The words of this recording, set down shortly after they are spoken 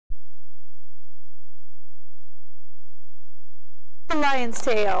lion's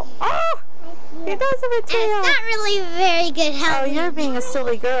tail. Oh! He does have a tail. And it's not really very good help. Oh, you're being a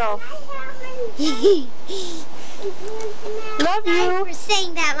silly girl. Love you. Sorry for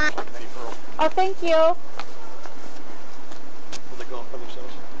saying that, Mom. Oh, thank you. Will they go off by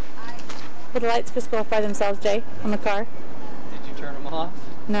themselves? Will the lights just go off by themselves, Jay, on the car? Did you turn them off?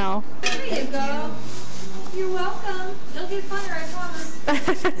 No. There you go. You're welcome. It'll get funner, I promise. I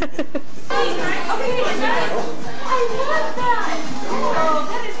love that. Oh,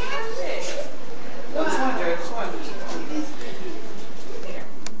 that is perfect. That's fine, Jack. That's fine.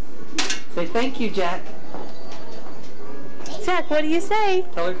 Say thank you, Jack. Jack, what do you say?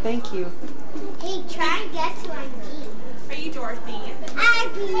 Tell her thank you. Hey, try and guess who I'm being. Are you Dorothy? I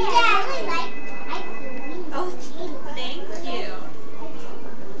really like Oh, thank you.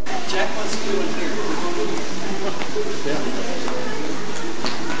 Jack wants to do it here.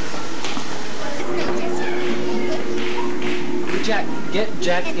 Jack, get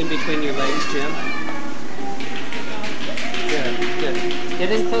Jack in between your legs, Jim. Good, good.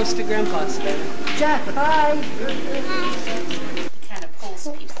 Get in close to Grandpa's there. Jack, hi. Kind of pulls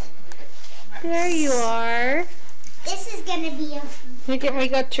people. There you are. This is going to be a... You get ready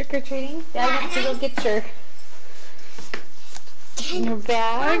to go trick-or-treating? Dad wants to go get your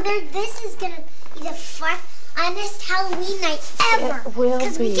bag. Mother, this is going to be the funnest Halloween night ever. It will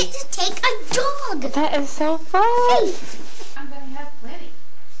Because we be. get to take a dog. That is so fun. Hey. I'm going to have plenty.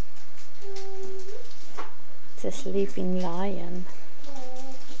 It's a sleeping lion.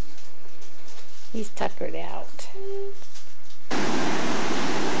 He's tuckered out.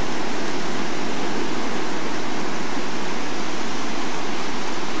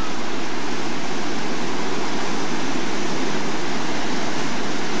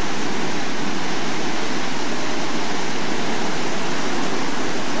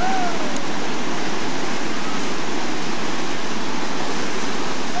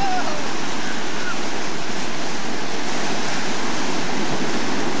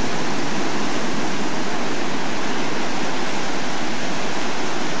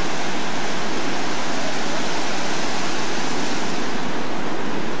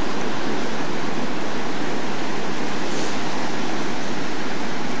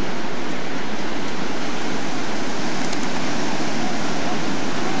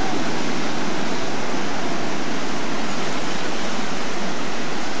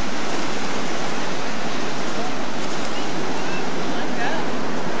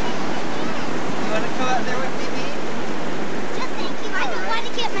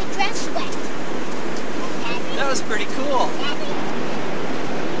 That was pretty cool.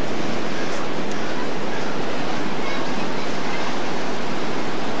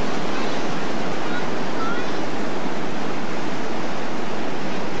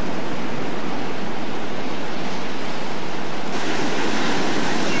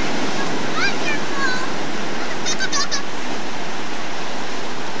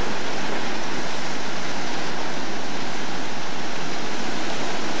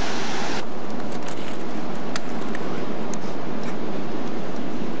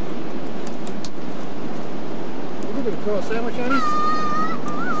 Throw a sandwich on you?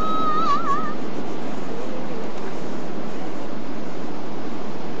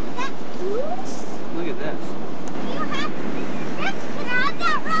 Look at this. Can I have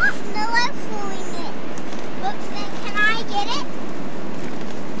that rock? No, I'm pulling it. Oops, then can I get it?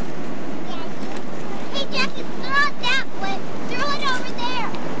 Hey, Jackie, throw it that way. Throw it over there.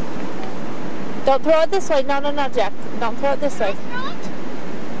 Don't throw it this way. No, no, no, Jack. Don't throw it this way. Can I throw it?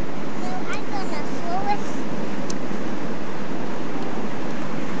 No, I'm gonna throw it.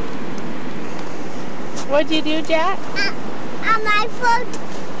 What'd you do, Jack? My phone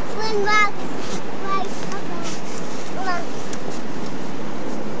swing back. Hold on.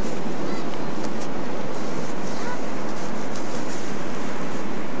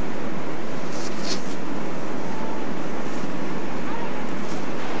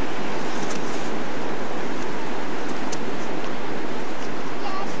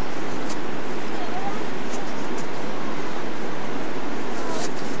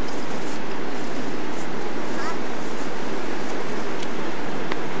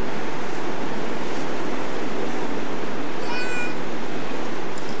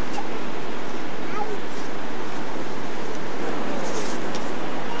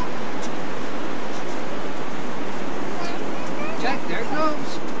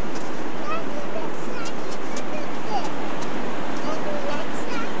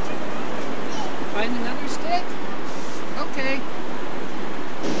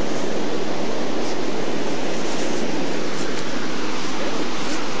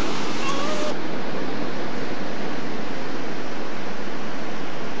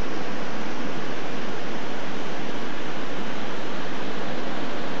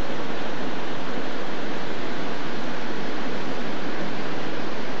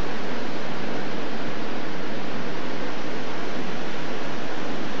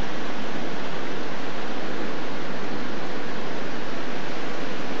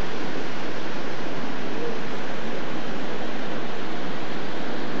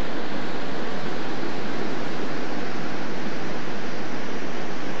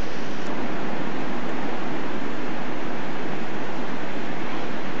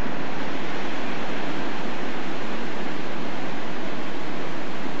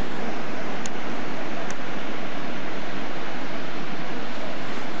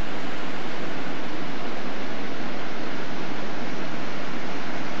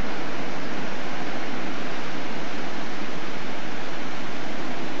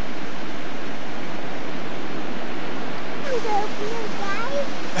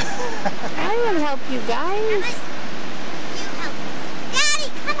 help you guys. You help. Daddy,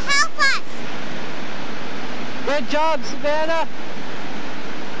 come help us. Good job, Savannah.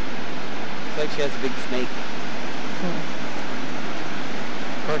 Looks like she has a big snake.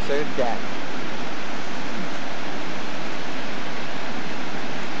 Of course, there's Jack.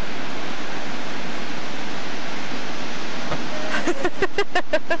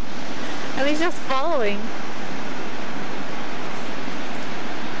 And he's just following.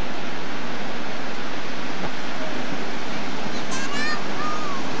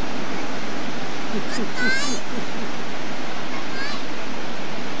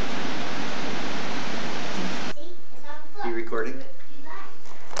 You recording?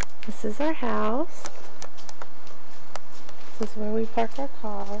 This is our house. This is where we park our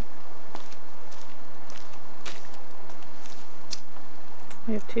car.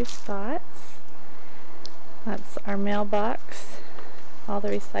 We have 2 spots. That's our mailbox, all the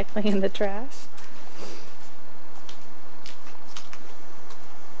recycling and the trash.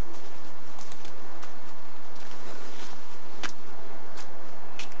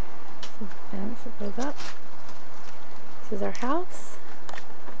 This is the fence that goes up. This is our house.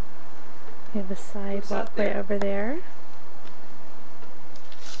 We have a side walkway over there.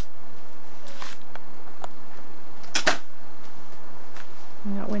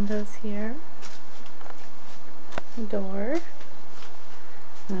 We got windows here, a door,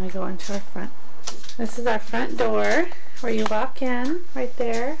 and then we go into our front. This is our front door where you walk in, right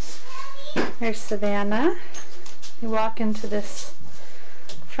there. There's Savannah. You walk into this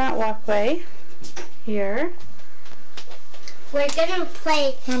front walkway here. We're gonna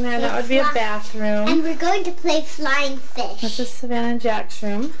play. And then that would be a bathroom. And we're going to play flying fish. This is Savannah and Jack's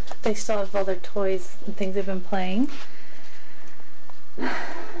room. They still have all their toys and things they've been playing.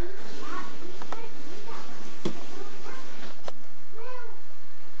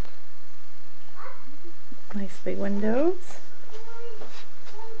 Nice big windows.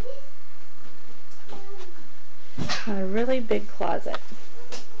 And a really big closet.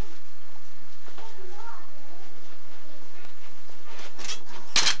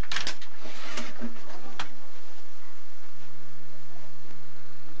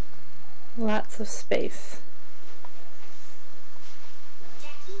 Lots of space.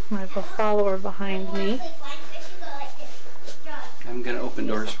 I have a follower behind me. I'm going to open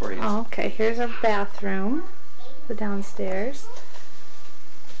doors for you. Oh, okay, here's our bathroom, the downstairs.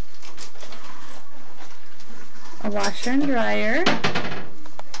 A washer and dryer.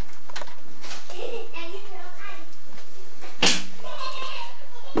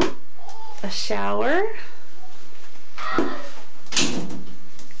 A shower.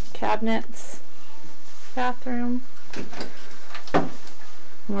 Cabinets. Bathroom.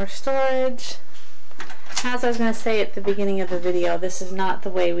 More storage. As I was going to say at the beginning of the video, this is not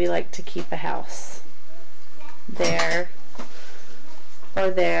the way we like to keep a house. There or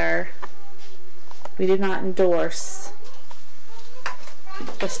there. We do not endorse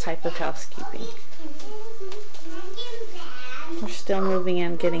this type of housekeeping. We're still moving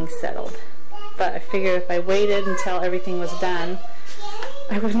in, getting settled. But I figured if I waited until everything was done,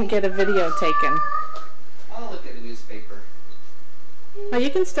 I wouldn't get a video taken. I'll look at the newspaper. Well, you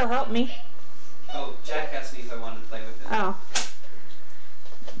can still help me. Oh, Jack asked me if I wanted to play with him. Oh.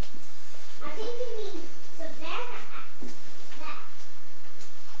 I think you mean Savannah.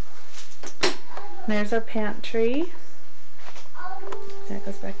 There's our pantry. That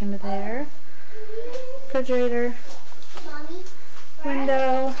goes back into there. Refrigerator.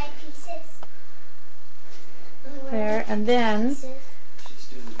 Window. There. And then,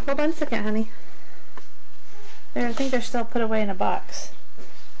 hold on a second, honey. There, I think they're still put away in a box.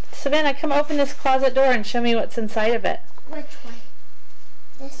 Savannah, come open this closet door and show me what's inside of it. Which one?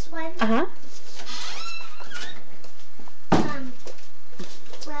 This one? Uh-huh.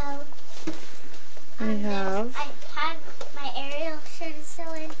 Well, We have. I had my Ariel shirt is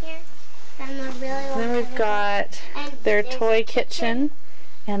still in here. And I really want Then we've got their toy kitchen,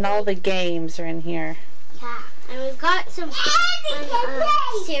 and all the games are in here. Yeah, and we've got some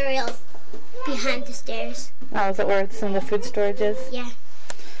cereals behind the stairs. Oh, is that where some of the food storage is? Yeah.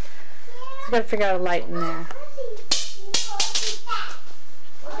 We've got to figure out a light in there.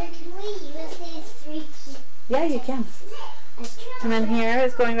 Can we use these 3 keys? Yeah, you can. And then here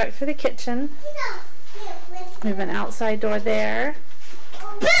is going back to the kitchen. We have an outside door there.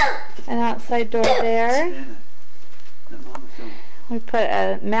 An outside door there. We put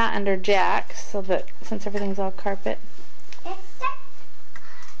a mat under Jack so that since everything's all carpet.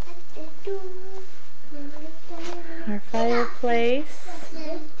 Our fireplace.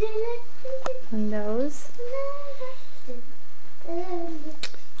 Windows.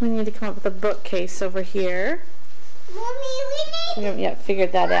 We need to come come up with a bookcase over here. Mommy, We haven't yet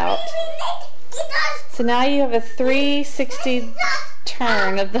figured that out. So now you have a 360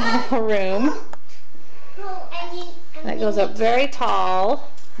 turn of the whole room. That goes up very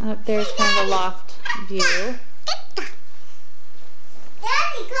tall. And up there's kind of a loft view. Daddy,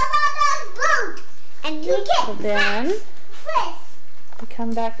 come out of the boat. And you get So then Chris. we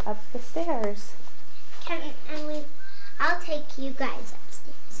come back up the stairs. I'll take you guys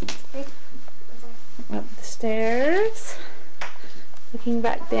upstairs. Up the stairs. Looking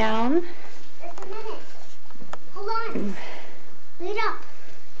back down. Just a minute. Hold on. Wait up.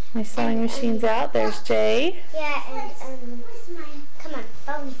 My sewing machine's out. There's Jay. Yeah, and come on,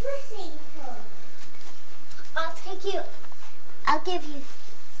 follow me. I'll take you. I'll give you.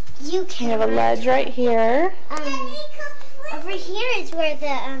 You We can. have a ledge right here. Over here is where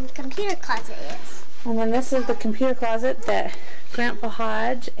the computer closet is. And then this is the computer closet that Grandpa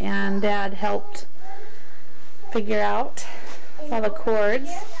Hodge and Dad helped figure out all the cords.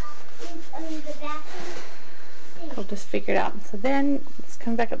 The bathroom. Helped us figure it out. So then let's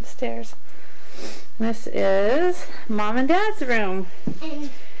come back up the stairs. This is Mom and Dad's room. And You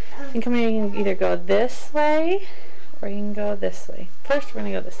can come in, you can either go this way or you can go this way. First we're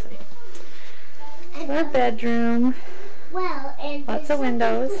going to go this way. Our bedroom. well, and Lots of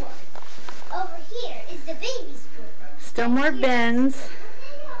windows. over here is the baby's room. Still more bins.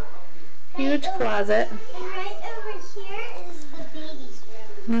 Huge closet. And right over here is the baby's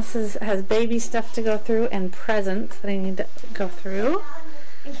room. This has baby stuff to go through and presents that I need to go through.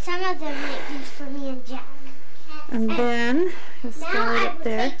 And some of them might be for me and Jack. And then let's Now go I up will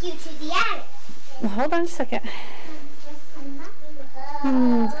there. take you to the attic. Well, hold on just a second.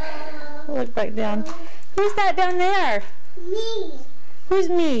 Look back down. Who's that down there? Me. Who's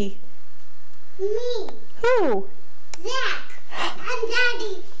me? Me. Who? Zach. And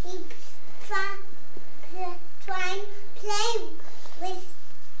Daddy. Trying to play with.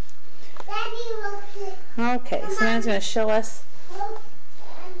 Daddy will play. Okay, so now it's going to show us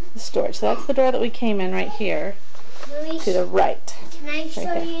the storage. So that's the door that we came in right here to the right. Can I show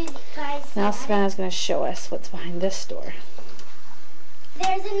there. you guys? Now the attic? Savannah's going to show us what's behind this door.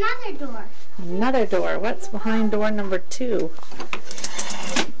 There's another door. Another door. What's behind door number 2?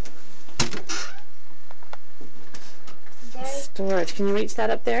 There's Storage. Can you reach that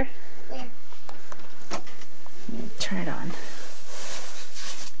up there? where? Turn it on.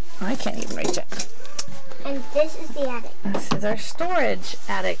 Oh, I can't even reach it. And this is the attic. This is our storage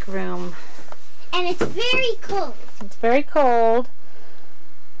attic room. And it's very cold. It's very cold.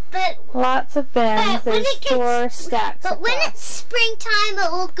 But Lots of bins. But when There's it gets- 4 stacks. but when across. it's springtime,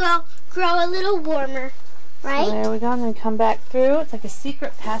 it will grow a little warmer, right? So there we go, and then come back through. It's like a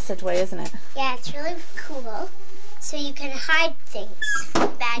secret passageway, isn't it? Yeah, it's really cool. So you can hide things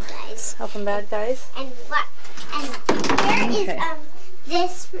from bad guys. Helping bad guys. And what? And here is Okay.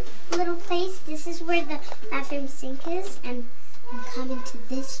 this little place. This is where the bathroom sink is, and you come into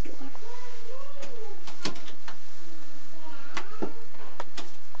this door.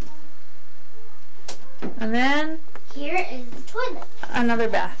 And then Here is the toilet another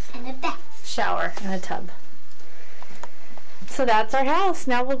bath, and a bath. shower, and a tub. So that's our house.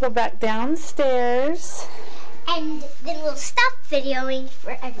 Now we'll go back downstairs. And then we'll stop videoing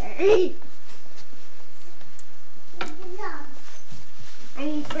forever. I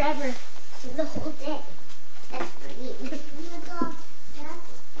mean forever. The whole day. That's what I mean.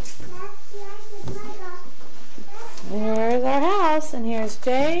 There's our house, and here's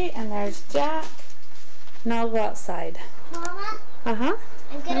Jay, and there's Jack. Now we'll go outside. Mama, Uh-huh.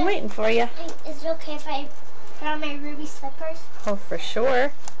 I'm waiting for you. Is it okay if I put on my ruby slippers? Oh, for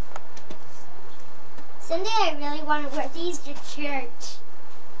sure. Someday I really want to wear these to church.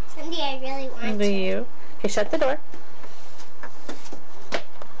 Someday I really want Do to. you? Okay, shut the door.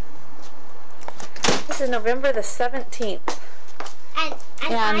 This is November the 17th. And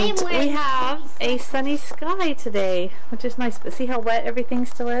I am And wearing we have a sunny sky today, which is nice. But see how wet everything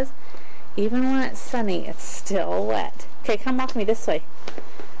still is? Even when it's sunny, it's still wet. Okay, come walk me this way.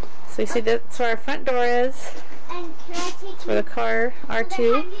 So you see that's where our front door is. And can I take That's where the car, Have R2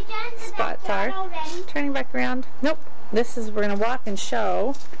 you done the spots backyard are. already? Turning back around. Nope. This is, we're going to walk and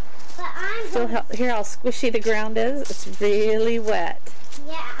show. But I'm Still hear how squishy the ground is. It's really wet.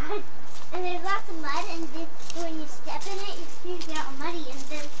 yeah. And there's lots of mud, and then when you step in it, your shoes get all muddy, and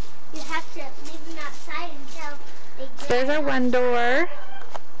then you have to leave them outside until they dry. So there's our one door.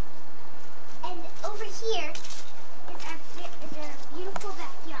 And over here is our beautiful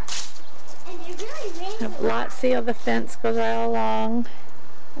backyard. And it really rains a Have lot. lots. See how the fence goes right along.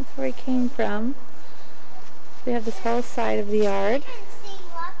 That's where we came from. We have this whole side of the yard. You can see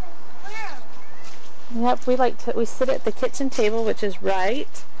lots of Yep, we sit at the kitchen table, which is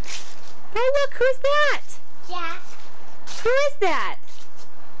right. Oh, look, who's that? Jack. Who is that?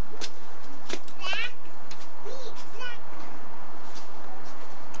 Jack. Jack.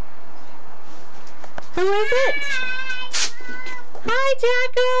 Who is it? Hi,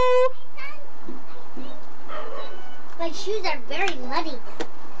 Jacko. My shoes are very muddy.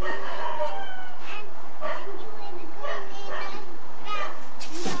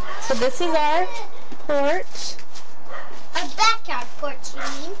 So this is our porch. Our backyard porch, you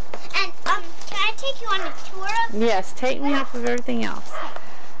mean? And can I take you on a tour of? Yes, take me off of everything else.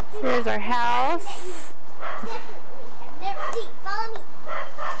 So here's our house. There, see, follow me.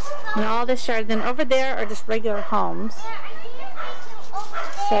 And all this yard. Then over there are just regular homes.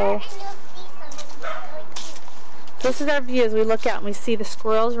 So this is our view as we look out and we see the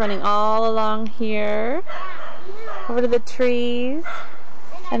squirrels running all along here. Over to the trees.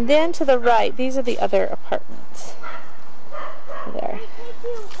 And then to the right, these are the other apartments. There.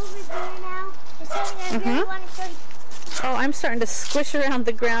 Oh, I'm starting to squish around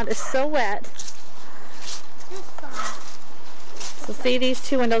the ground. It's so wet. So see these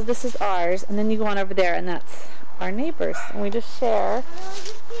two windows? This is ours. And then you go on over there and that's our neighbors. And we just share.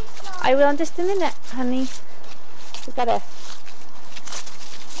 I will in just a minute, honey. We gotta...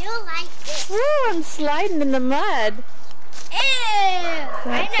 You like this? Ooh, I'm sliding in the mud. Ew! I'm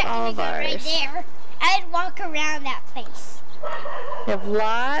not all gonna of go right ours. there. I'd walk around that place. We have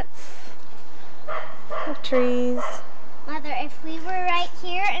lots of trees. Mother, if we were right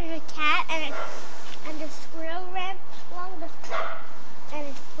here and a cat and a squirrel ran along the and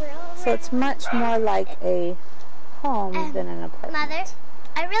a squirrel So it's much more like a home than an apartment. Mother,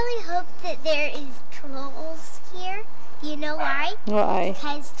 I really hope that there is trolls here. You know why? Why?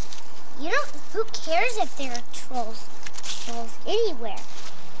 Because who cares if there are trolls anywhere?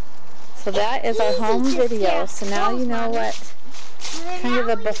 So that is our home video. So now you know what kind of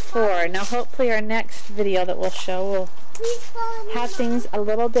a before. Now hopefully our next video that we'll show will have things a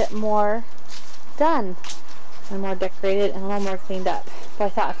little bit more done and more decorated and a little more cleaned up. But I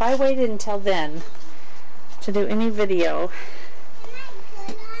thought if I waited until then to do any video,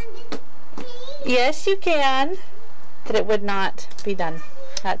 yes you can, that it would not be done.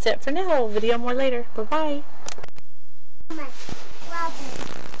 That's it for now. We'll video more later. Bye-bye.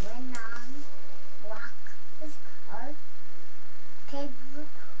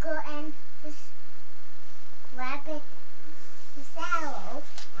 Go and just grab it, the saddle,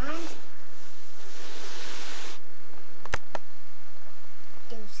 and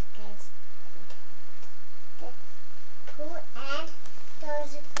those guys did poo, and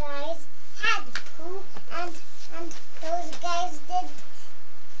those guys had poo, and those guys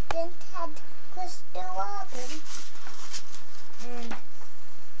didn't have Crystal Robin, and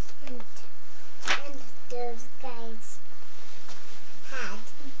those guys had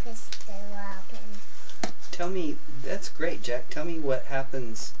Crystal Robin. Tell me, that's great, Jack. Tell me what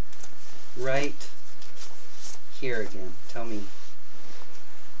happens right here again. Tell me.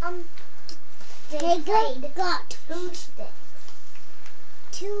 Tigger got 2 sticks.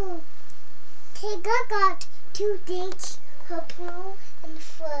 Tigger got 2 sticks, her poo and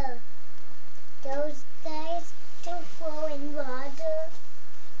fur. Those guys to throw in water.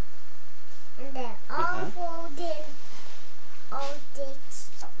 And they're all folded, all sticks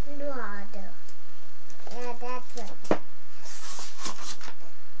in water. Yeah, that's right.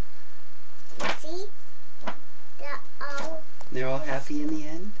 You see? They're all happy in the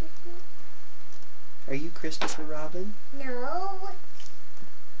end? Are you Christopher Robin? No.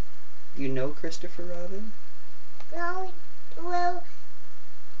 You know Christopher Robin? No, well,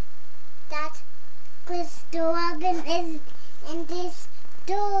 that Crystal Robin is in this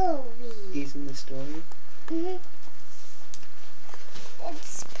story. He's in the story? Mm-hmm.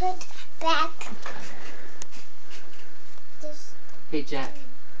 It's put back. This. Hey, Jack.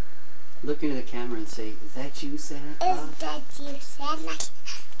 Look into the camera and say, is that you, Santa Claus? Is that you, Santa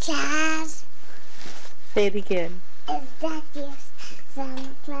Claus? Say it again. Is that you,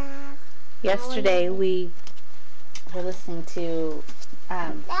 Santa Claus? Yesterday we were listening to,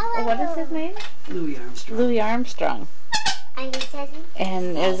 what is his name? Louis Armstrong. Louis Armstrong. And he says,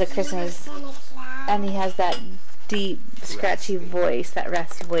 And it was a Christmas, Santa Claus. and he has that deep, scratchy voice, that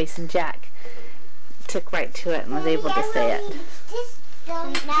raspy voice, and Jack took right to it and was able to say it.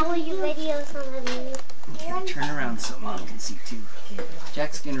 Now will you video some of me? Okay, turn around so Mom can see too.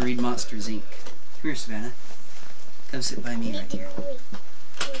 Jack's gonna read Monsters, Inc. Come here, Savannah. Come sit by me right here.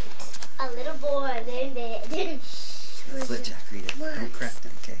 A little boy, Let's let Jack read it. Don't crack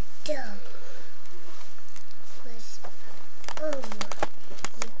them, okay? Was over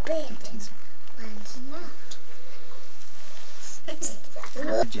the bed once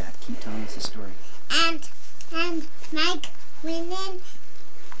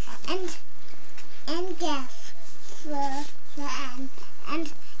and guess the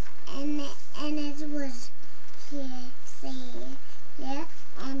and it was here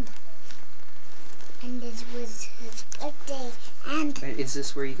and this was his birthday and Wait, is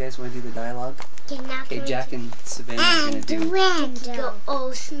this where you guys want to do the dialogue? Okay, Jack and Savannah are going to do... Randall.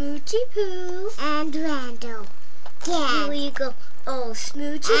 Oh, Smoochy Poo. And Randall. Dad. Here you go. Oh,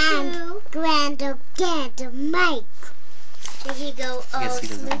 Smoochy Poo. And Randall. Dad. Mike. Here you go. I guess Oh, he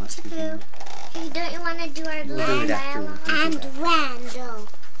doesn't want to. Smoochy Poo. Hey, don't you want to do our We'll do it after. dialogue? And Randall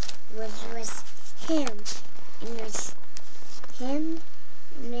was him. And was him.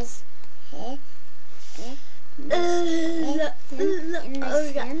 Miss him.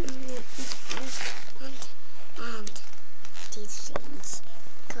 And these things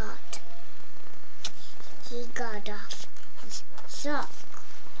he got off his sock.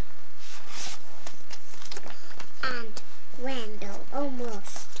 And Randall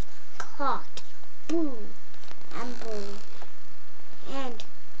almost caught Boo and Boo. And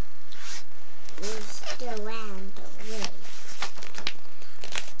Boo still Randall way.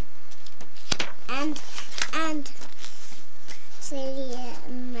 And Celia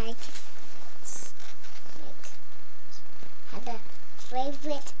and Mike had a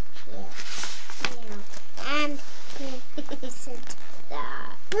favorite meal. And he said,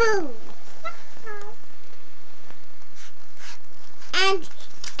 Boo!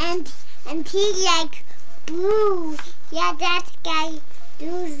 And he like, Boo! Yeah, that guy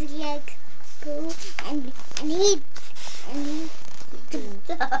does like, Boo! And he and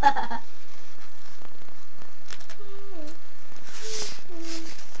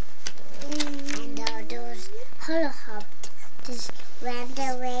all those hula hopped just ran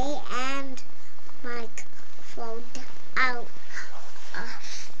away and Mike followed out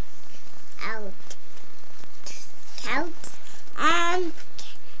and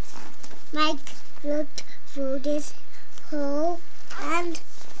Mike looked through this hole and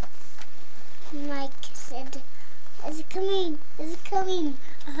Mike said, It's coming.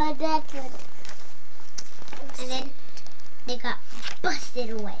 I heard that one. And then they got busted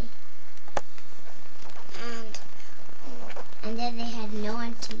away. And then they had no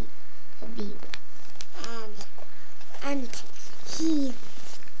one to be with. And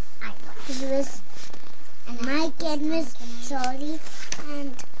it was Mike and Miss Solly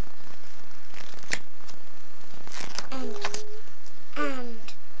and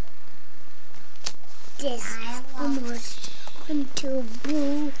this almost went to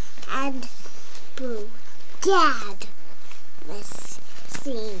Boo and Boo. Dad was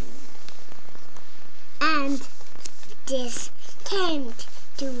seen. And this came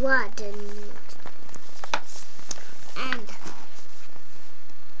to Warden. And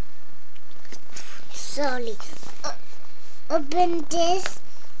slowly opened this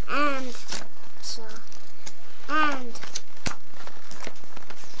and so and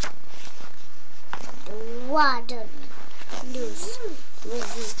the Warden loose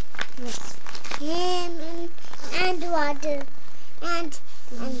with him and Warden and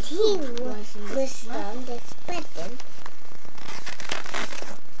he was on this button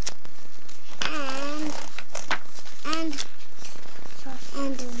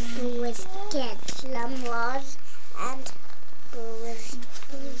and Boo was scared slum was and Boo was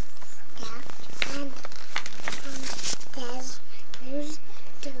scared and there's who's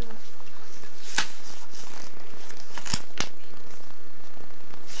doing.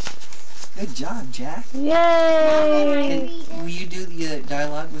 Good job, Jack. Yay! Will you do the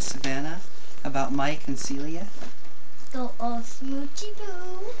dialogue with Savannah about Mike and Celia? Go all Smoochy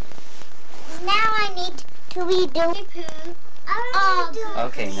Poo. Now I need to read the Poo.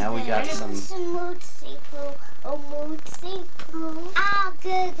 Okay, now we got some. Smoochy Poo. Oh, Smoochy Poo. Oh,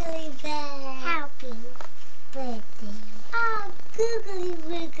 googly bear. Happy birthday. Oh, googly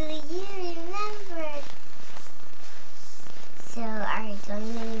woogly, you remembered. So, are you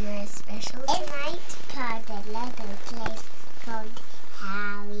going anywhere special tonight? It's called a little place called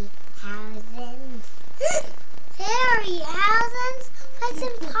Harryhausen. Harryhausen's? It's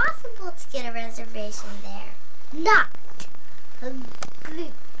impossible to get a reservation there. Not a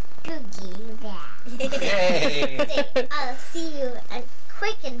cookie bag. Yay! I'll see you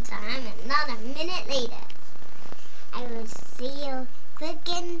quick in time and not a minute later. I will see you quick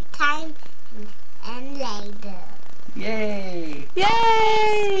in time and later. Yay! Yay!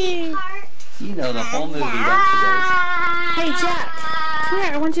 Sweetheart. You know the whole movie, don't you guys? Hey, Jack, come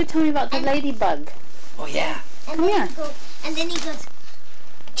here. I want you to tell me about the ladybug. Oh yeah. And Come then here. And then he goes,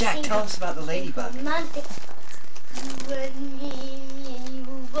 Jack, tell us about the ladybug. Monday. You and me,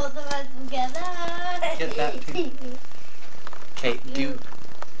 both of us together. Get that too. Okay, do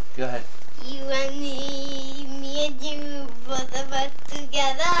Go ahead. You and me and you, both of us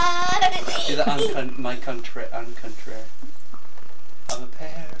together. Do the uncontrare. I'm a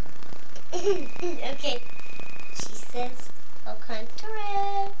pair. Okay. She says, au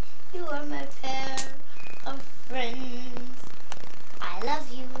contraire, you are my pair of friends. I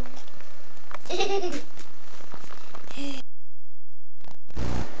love you.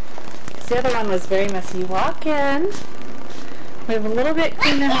 The other one was very messy. You walk in. We have a little bit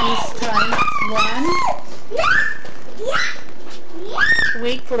cleaner this time. One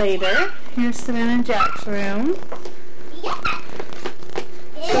week later, here's Savanna and Jack's room.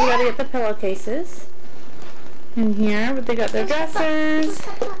 So we gotta get the pillowcases. In here, but they got their dressers.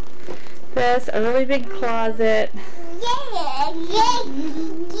 This, a really big closet.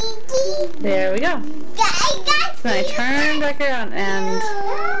 There we go. So then I turn back around and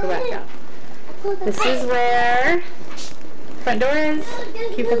go back out. This is where front door is.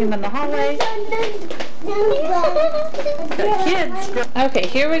 Keep looking down the hallway. Got kids. Okay,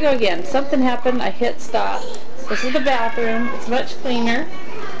 here we go again. Something happened. I hit stop. This is the bathroom. It's much cleaner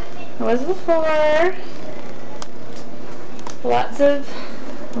than it was before. Lots of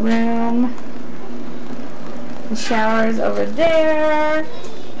room. The shower's over there.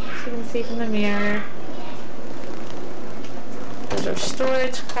 So you can see from the mirror. There's our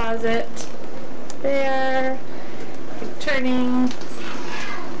storage closet there. Keep turning.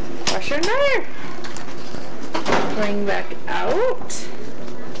 Washer and dryer. Going back out.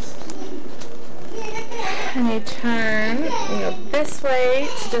 And you turn, you go this way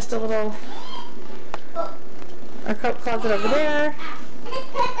to just a little, our coat closet over there.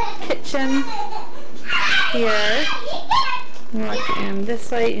 Kitchen here. You walk in this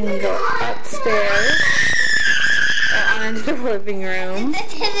way and go upstairs. On into the living room.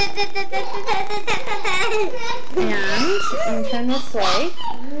 And turn this way.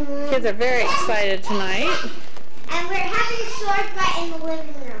 Kids are very excited tonight. And we're having a sword fight in the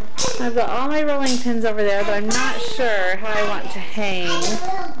living room. I've got all my rolling pins over there, but I'm not sure how I want to hang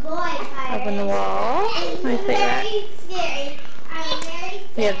up on the wall. My favorite.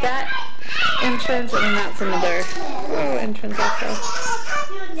 We have that entrance, and then that's another entrance also.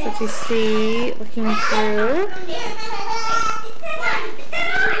 So that you see, looking through.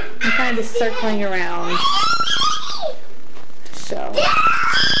 I'm kind of just circling around. So.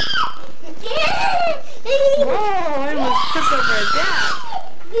 Whoa, I almost tripped over a gap.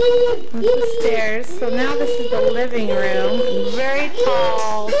 With the stairs. So now this is the living room. Very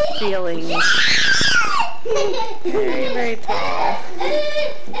tall ceilings. Very, very tall.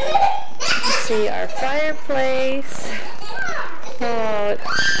 You see our fireplace. Oh,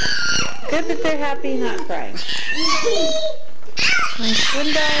 it's good that they're happy, not crying. Nice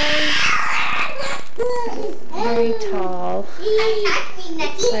windows. Very tall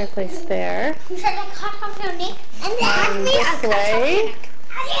fireplace there. And this way.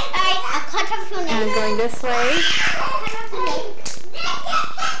 And going this way.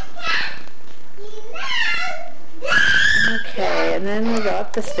 Okay, and then we go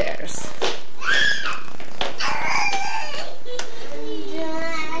up the stairs.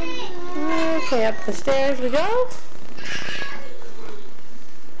 Okay, up the stairs we go.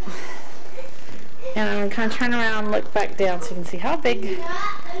 And I'm going to kind of turn around and look back down so you can see how big the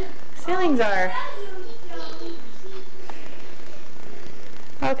ceilings are.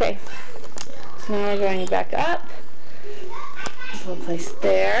 Okay, so now we're going back up. There's a little place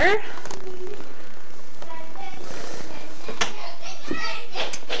there.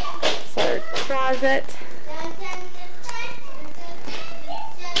 It's our closet.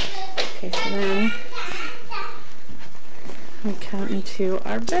 Okay, so then we come into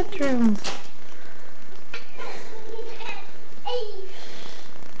our bedroom.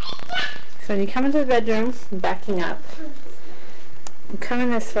 So when you come into the bedroom, backing up, I'm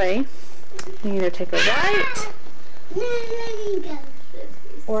coming this way. You either take a right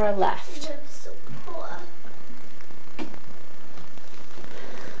or a left.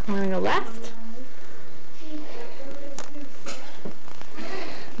 I'm going to go left.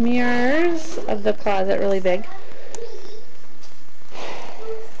 Mirrors of the closet, really big.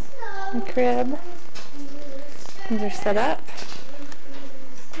 The crib. These are set up.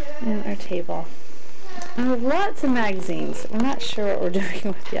 And our table. And we have lots of magazines. We're not sure what we're doing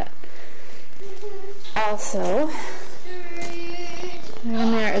with yet. Also,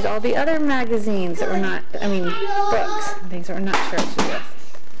 and there is all the other magazines that we're not, books and things that we're not sure what to do with.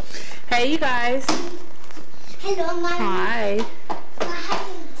 Hey, you guys. Hello, Mommy. Hi.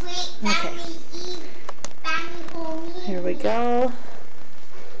 Okay. Here we go.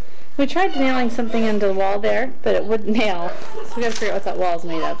 We tried nailing something into the wall there, but it wouldn't nail. So we gotta figure out what that wall's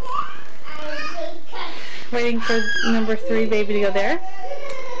made of. Waiting for number 3 baby to go there.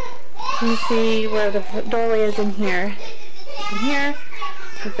 You can see where the doorway is in here. In here,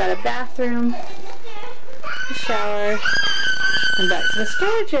 we've got a bathroom, a shower, and back to the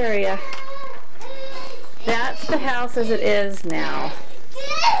storage area. That's the house as it is now.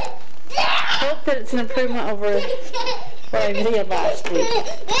 Hope that it's an improvement over what I videoed last week.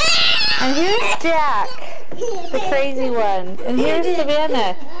 And here's Jack, the crazy one. And here's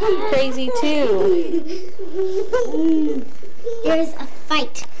Savanna, crazy too. Here's a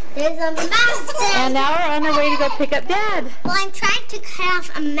fight. There's a mouse. And now we're on our way to go pick up Dad. Well, I'm trying to cut off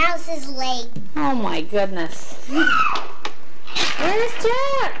a mouse's leg. Oh my goodness. Where's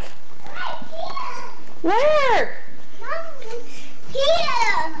Jack? Where?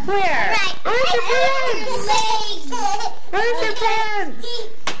 Here. Where? Right. Where's your pants? Where's your pants?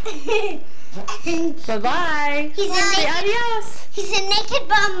 Bye-bye. Say adios. He's a naked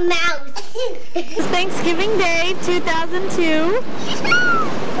bum mouse. It's Thanksgiving Day 2002.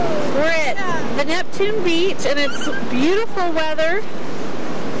 We're at the Neptune Beach and it's beautiful weather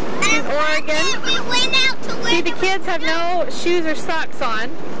in Oregon. We went out to where See, the kids have no shoes or socks on.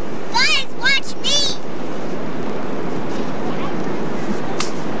 Guys, watch me.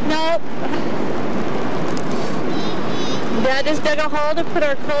 Nope. Dad just dug a hole to put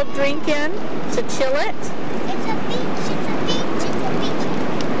our cold drink in to chill it. It's a beach. It's a beach. It's a beach.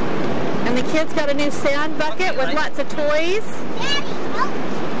 And the kids got a new sand bucket with lots of toys. Daddy, help.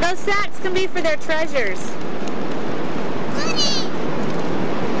 Those sacks can be for their treasures. Goody.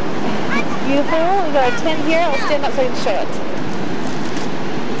 Beautiful. We got our tent here. I'll stand up so I can show it.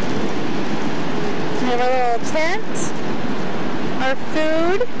 We have our little tent. Our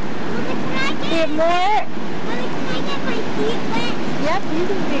food. We have more. Can I get my feet wet? Yep, you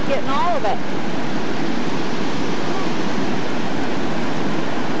can be getting all of it.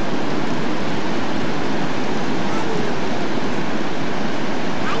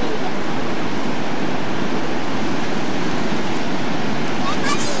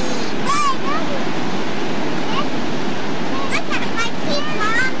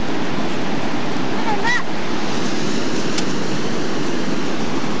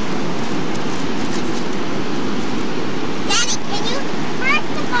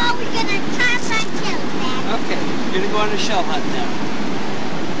 On a shell hunt now.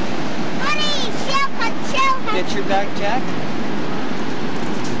 Honey, shell hunt. Get your back, Jack?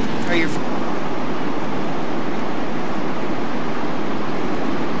 Or your...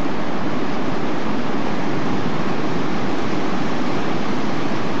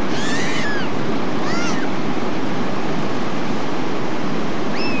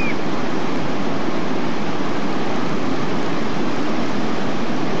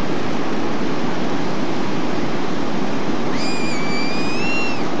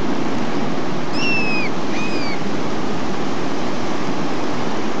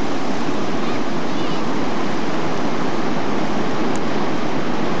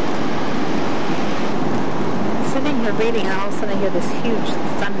 reading, and all of a sudden I hear this huge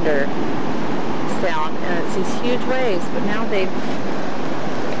thunder sound, and it's these huge waves, but now they've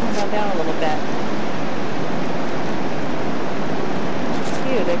gone down a little bit. It's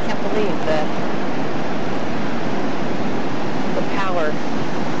huge. I can't believe the power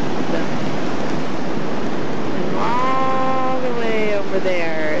of them. And all the way over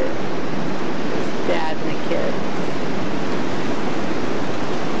there is Dad and the kids.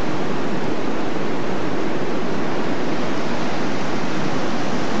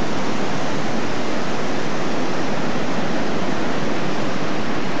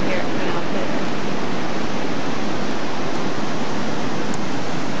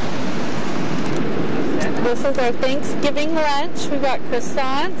 This is our Thanksgiving lunch. We've got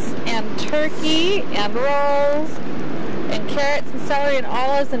croissants and turkey and rolls and carrots and celery and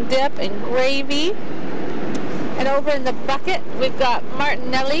olives and dip and gravy. And over in the bucket we've got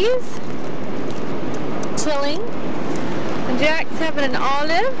Martinelli's chilling. And Jack's having an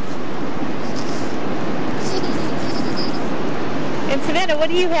olive. And Savanna, what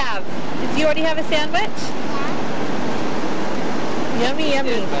do you have? Did you already have a sandwich? Yeah. Yummy, yummy.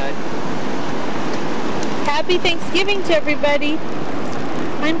 Good, bud. Happy Thanksgiving to everybody.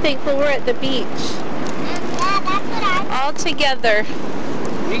 I'm thankful we're at the beach. That's what All together.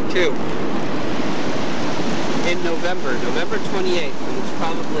 Me too. In November 28th, and it's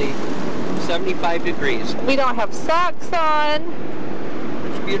probably 75 degrees. We don't have socks on.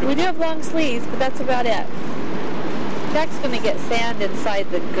 It's beautiful. We do have long sleeves, but that's about it. Jack's going to get sand inside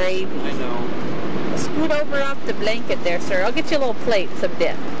the gravy. I know. Scoot over off the blanket there, sir. I'll get you a little plate, some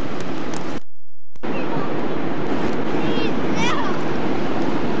dip.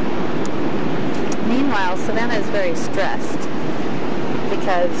 while, Savannah is very stressed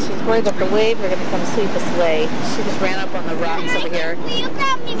because she's worried that the waves are going to come sweep us away. She just ran up on the rocks over here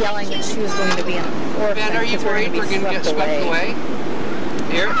yelling that she was going to be an orphan. Ben, are you worried we're going to get swept away?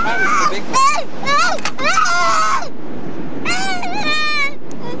 Here, that was the big one.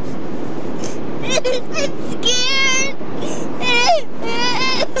 I'm scared.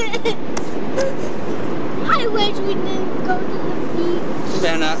 I wish we didn't go to the beach.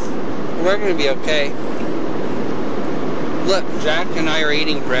 Savannah, we're going to be okay. Look, Jack and I are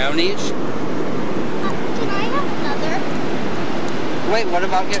eating brownies. Can I have another? Wait, what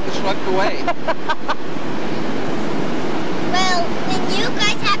about getting swept away? Well, then you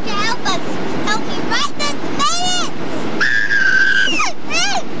guys have to help us. Help me right this minute.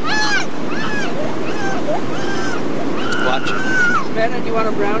 Watch it. Savannah, do you want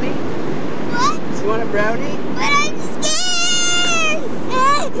a brownie? What? You want a brownie? But I'm scared.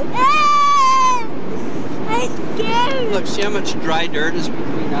 I'm scared. Look, see how much dry dirt is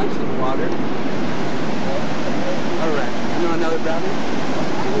between us and the water? Alright, you want another brownie?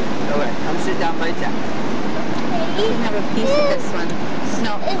 Alright, come sit down by Jack. You can have a piece of this one.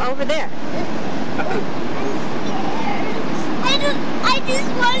 No, over there. I just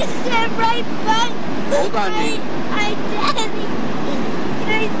want to sit right back. Hold on, Dee. Daddy.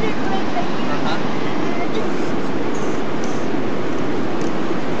 Can I sit right back here?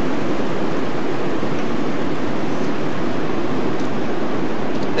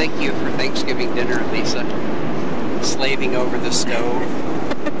 Thank you for Thanksgiving dinner, Alisa. Slaving over the stove.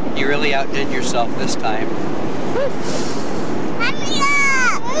 You really outdid yourself this time.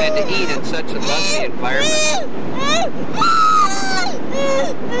 And to eat in such a lovely environment.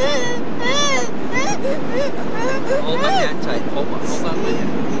 Hold my hand tight. Hold on my hand.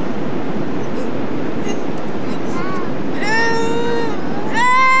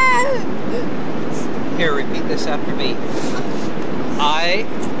 Here, repeat this after me. I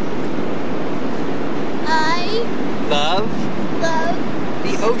love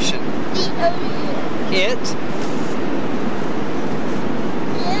the ocean. It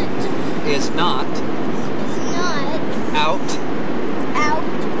is not out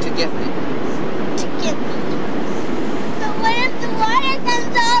to get me. But what if the water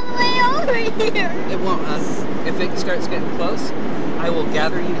comes all the way over here? It won't, hon. If it starts getting close, I will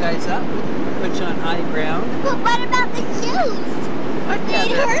gather you guys up, put you on high ground. But what about the shoes?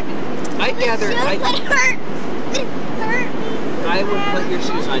 They'd hurt. I would put your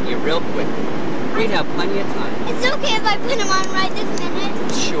shoes on you real quick. We'd have plenty of time. It's okay if I put them on right this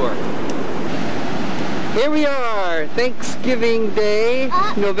minute. Sure. Here we are, Thanksgiving Day,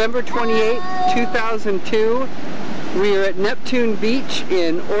 November 28th, 2002. We are at Neptune Beach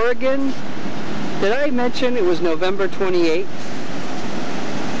in Oregon. Did I mention it was November 28th?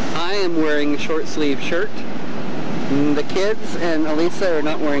 I am wearing a short sleeve shirt. The kids and Alisa are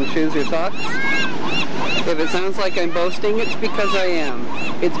not wearing shoes or socks. If it sounds like I'm boasting, it's because I am.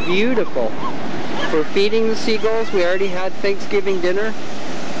 It's beautiful. We're feeding the seagulls. We already had Thanksgiving dinner.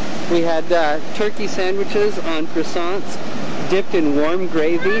 We had turkey sandwiches on croissants dipped in warm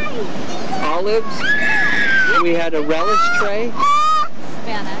gravy, olives. We had a relish tray.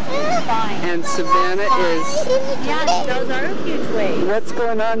 Savannah is fine. And Savannah is... Yeah, those are huge waves. What's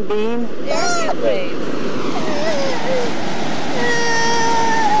going on, Bean? They're huge waves.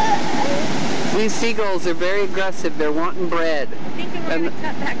 These seagulls are very aggressive. They're wanting bread. I think we're going to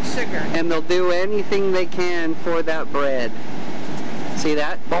cut back sugar. And they'll do anything they can for that bread. See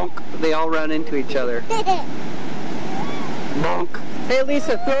that? Bonk. They all run into each other. Bonk. Hey,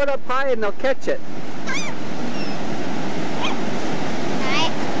 Lisa, throw it up high and they'll catch it.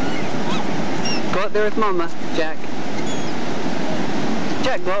 Go out there with Mama, Jack.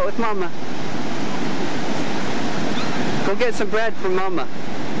 Jack, go out with Mama. Go get some bread for Mama.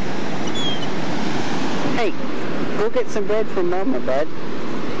 Hey, go get some bread for Mama, bud.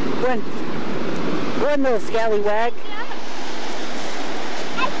 Go on. Go on, little scallywag.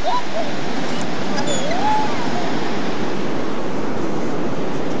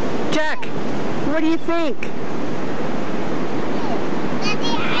 Jack, what do you think?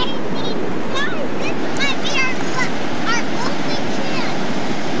 Daddy, I think this might be our only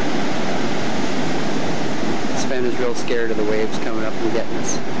chance. Savannah's real scared of the waves coming up and getting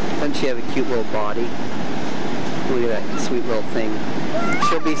us. Doesn't she have a cute little body? Look at that sweet little thing.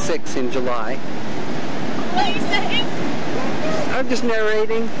 She'll be 6 in July. What are you saying? I'm just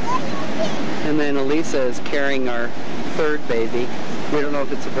narrating. And then Alisa is carrying our 3rd baby. We don't know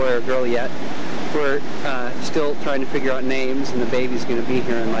if it's a boy or a girl yet. We're still trying to figure out names, and the baby's going to be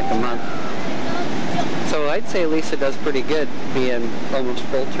here in like a month. So I'd say Alisa does pretty good, being almost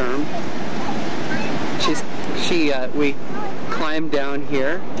full term. We climbed down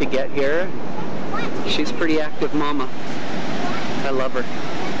here to get here. She's pretty active mama. I love her.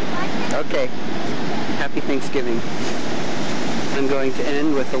 Okay, happy Thanksgiving. I'm going to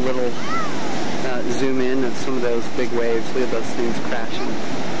end with a little zoom in of some of those big waves. Look at those things crashing.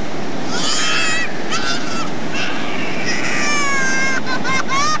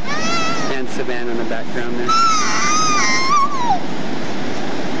 And Savanna in the background there.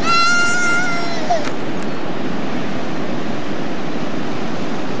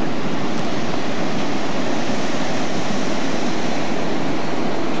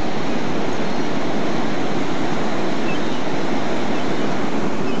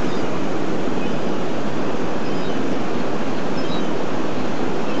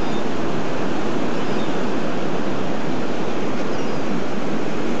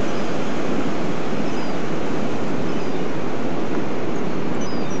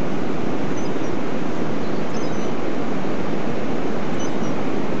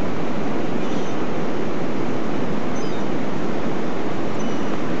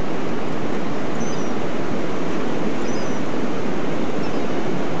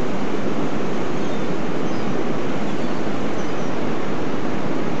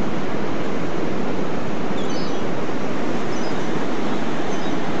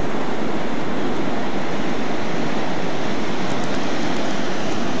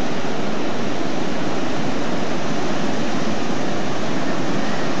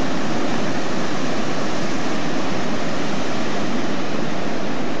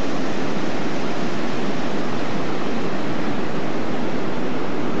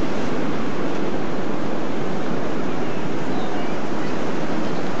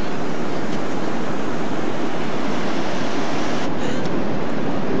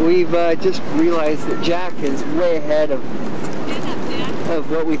 We've just realized that Jack is way ahead of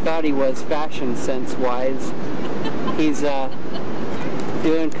what we thought he was fashion sense wise. He's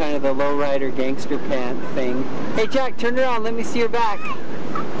doing kind of the lowrider gangster pant thing. Hey Jack, turn around, let me see your back.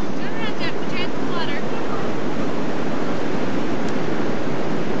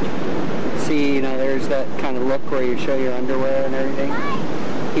 See, you know, there's that kind of look where you show your underwear and everything.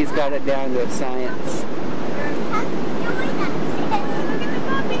 He's got it down to a science.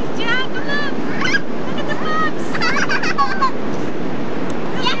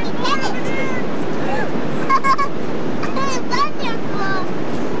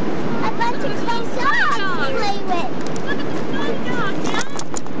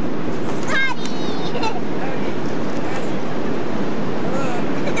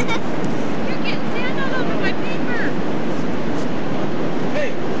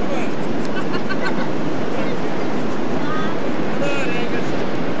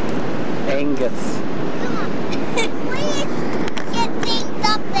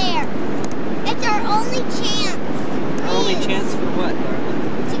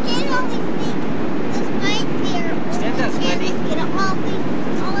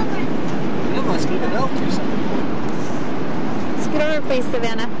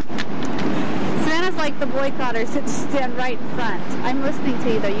 Savannah. Savannah's like the boycotters that stand right in front. I'm listening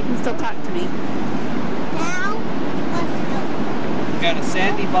to you though, you can still talk to me. Now, let's go. We got a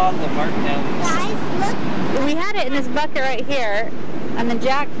sandy bottle of Martinelli's. Guys, look. We had it in this bucket right here, and then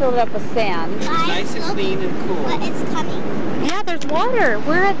Jack filled it up with sand. It's Guys, nice and look clean and cool. what is coming. Yeah, there's water.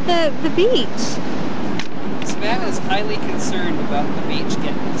 We're at the beach. Savannah's highly concerned about the beach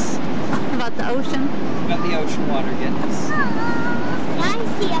getting us. About the ocean? About the ocean water getting us. I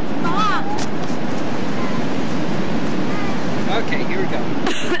see a frog. Okay, here we go.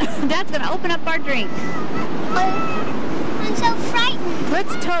 Dad's gonna open up our drink. I'm so frightened.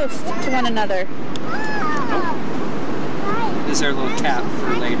 Let's toast to one another. This is our little cap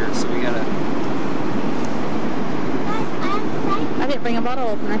for later, so we gotta... I didn't bring a bottle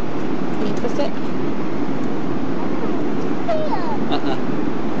opener. Can you twist it?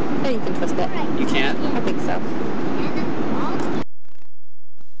 Yeah, you can twist it. You can't? I think so.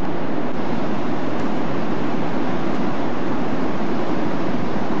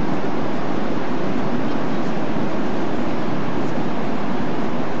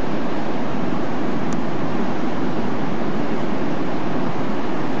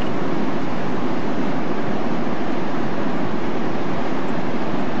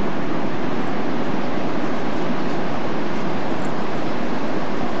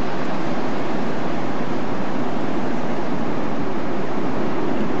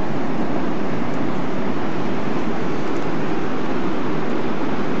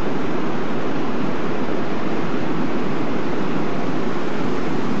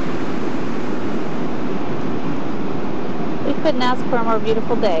 Couldn't ask for a more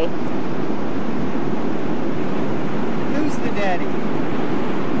beautiful day. Daddy.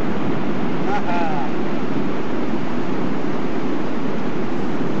 Haha.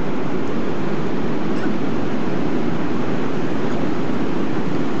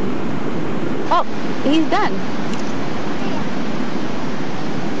 Oh, he's done.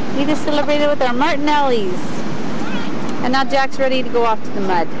 We just celebrated with our Martinellis. And now Jack's ready to go off to the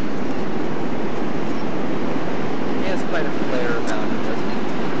mud. He has quite a flair about him, doesn't he?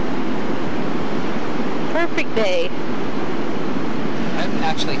 Perfect day. I'm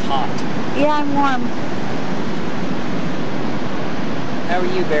actually hot. Yeah, I'm warm. How are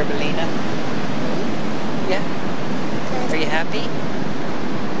you, Berbelina? Yeah? Are you happy?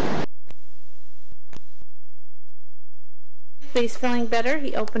 But he's feeling better.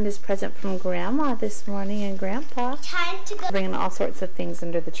 He opened his present from Grandma this morning and Grandpa. Time to go. Bringing all sorts of things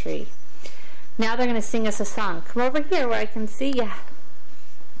under the tree. Now they're going to sing us a song. Come over here where I can see ya.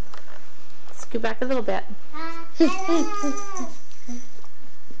 Scoot back a little bit.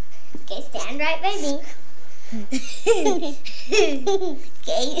 Okay, stand right by me.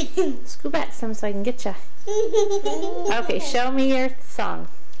 Okay. Scoot back some so I can get ya. Okay, show me your song.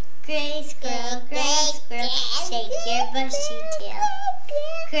 Gray squirrel, shake your bushy tail.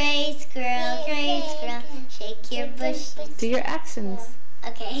 Gray squirrel, shake your bushy tail. Do your actions.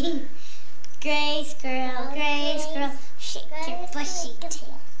 Okay. Gray squirrel, shake your bushy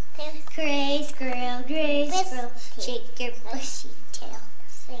tail. Gray squirrel, shake your bushy tail.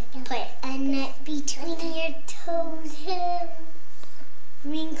 Put a nut between your toes.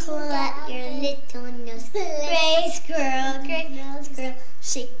 Wrinkle up your little nose. Gray squirrel,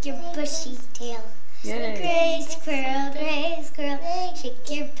 shake your bushy tail. Yay. Gray squirrel, shake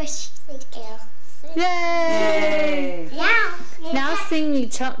your bushy tail. Yay! Yeah. Now sing me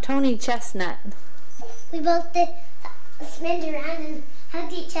Tony Chestnut. We both did spin around and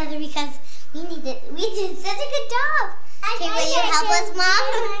hugged each other because we did such a good job. Okay, will you help us,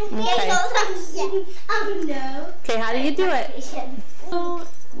 Mom? Okay. Oh no. Okay, how do you do it?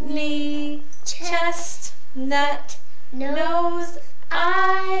 Tony Chestnut knows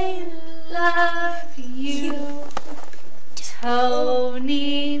I love you.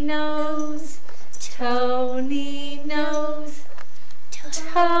 Tony knows. Tony knows.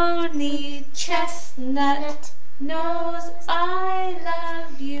 Tony Chestnut knows I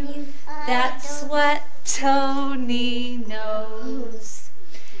love you. That's what Tony knows.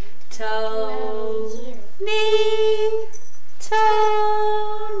 Tony.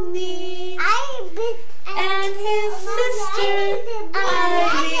 And his sister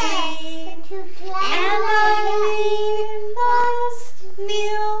Irene. And Irene loves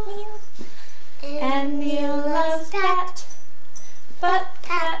Neil. And Neil loves Pat. But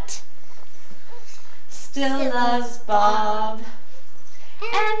Pat still loves Bob.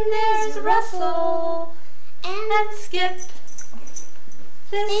 And there's Russell and Skip.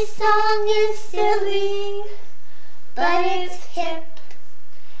 This song is silly, but it's hip.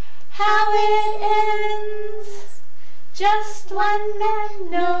 How it ends, just one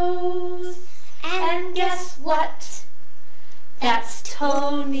man knows. And guess what? That's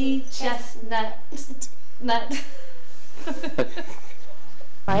Tony Chestnut. Nut.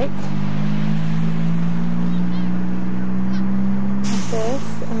 Right? Like this,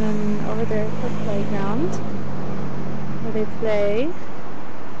 and then over there is the playground where they play.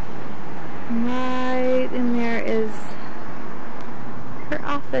 And right in there is her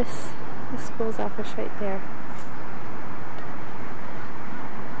office, the school's office right there.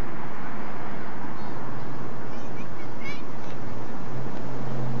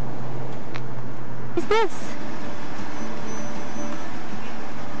 Who's this?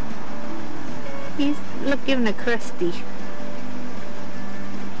 He's giving a crusty.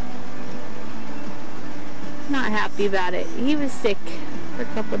 Not happy about it. He was sick for a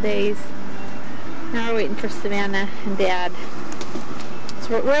couple days. Now we're waiting for Savanna and Dad.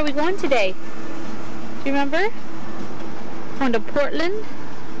 So where are we going today? Do you remember? Going to Portland.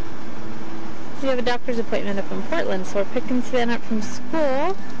 We have a doctor's appointment up in Portland, so we're picking Savanna up from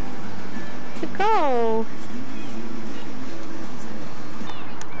school to go.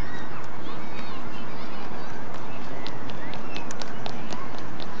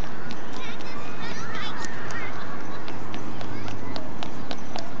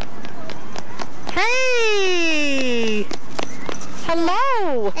 Hey!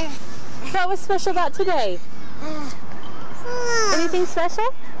 Hello! What was special about today? Anything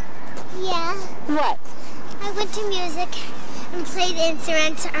special? Yeah. What? I went to music and played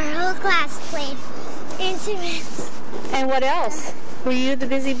instruments. Our whole class played instruments. And what else? Were you the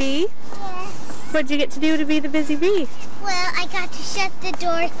busy bee? Yeah. What did you get to do to be the busy bee? Well, I got to shut the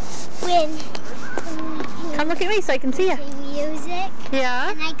door when... Come look at me so I can see you. music.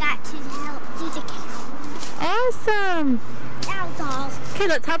 Yeah? And I got to help do the calendar. Awesome. That was all. Okay,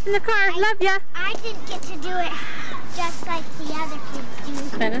 let's hop in the car. Love ya. I didn't get to do it just like the other kids do.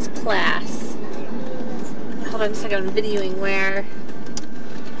 Savannah's class. Hold on a second, I'm videoing where.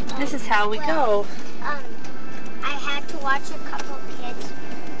 This is how we go. I had to watch a couple kids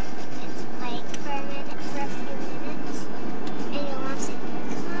playing for a few minutes. And your mom said,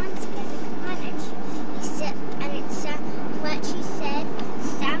 come on, Savannah, come on. And it said, what she said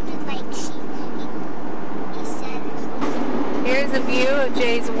sounded like he said it. Here's a view of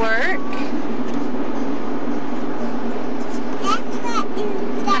Jay's work.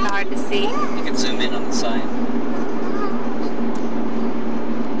 It's kind of hard to see. You can zoom in on the sign.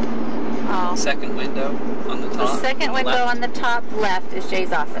 Oh. Second window on the top. The second window left. on the top left is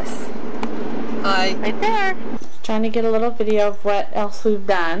Jay's office. Hi. Right there. Trying to get a little video of what else we've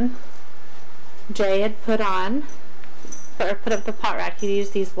done. Jay had put up the pot rack. He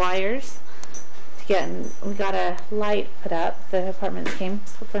used these wires to get, and we got a light put up. The apartments came.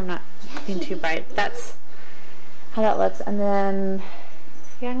 Hopefully I'm not being too bright. That's how that looks. And then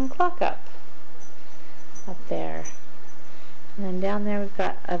young clock up there. And then down there we've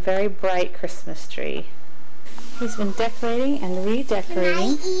got a very bright Christmas tree. He's been decorating and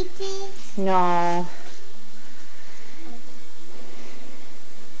redecorating. Can I eat it? No.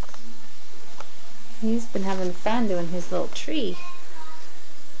 He's been having fun doing his little tree.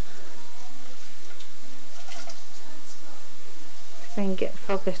 If I can get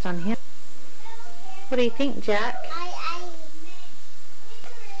focused on him. What do you think, Jack?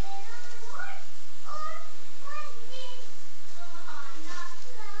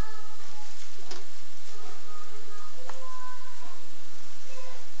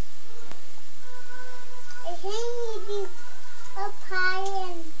 I think you do a pie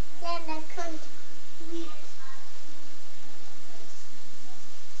and then a complete.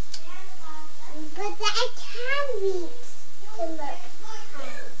 But I can read the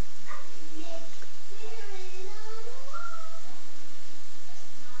pie.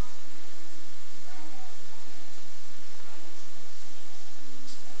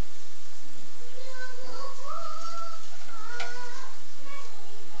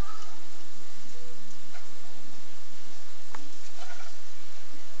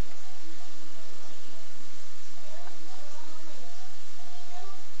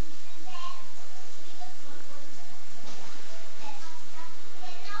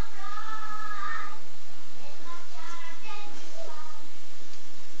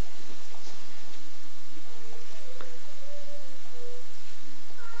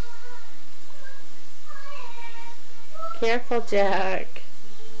 Careful, Jack.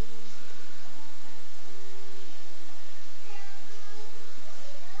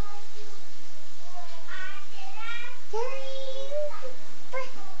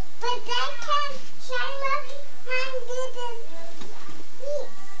 But that can Shiloh didn't eat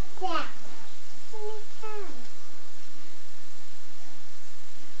that.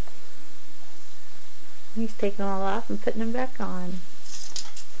 He's taking them all off and putting them back on.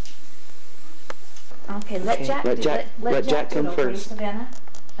 Okay, let Jack let Jack come do it, okay, first. Savannah,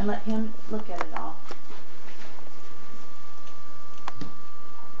 and let him look at it all.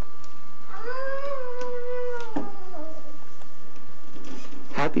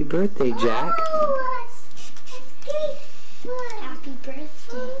 Happy birthday, Jack. Happy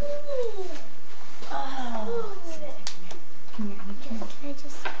birthday. Oh, sick. Come here, Can I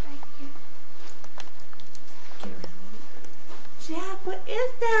just sit right here? get around. Jack, what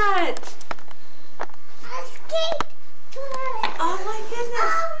is that? A skateboard. Oh my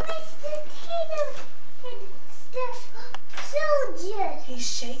goodness. Oh, Mr. Soldier. He's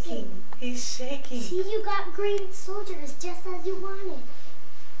shaking. He's shaking. See, you got green soldiers just as you wanted.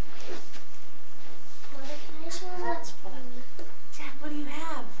 Mother, can I show them what's for me? Jack, what do you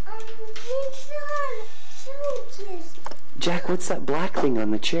have? Green soldiers. Jack, what's that black thing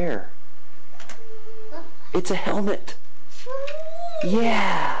on the chair? It's a helmet.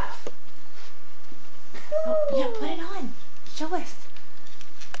 Yeah. Oh, yeah, put it on. Show us.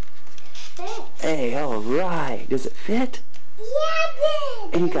 Hey, all right. Does it fit? Yeah,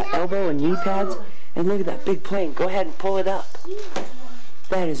 it did. And you got elbow and knee pads. And look at that big plane. Go ahead and pull it up.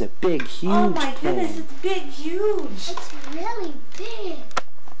 That is a big, huge Oh my plane. goodness, it's big, huge. It's really big.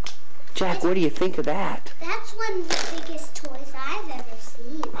 Jack, what do you think of that? That's one of the biggest toys I've ever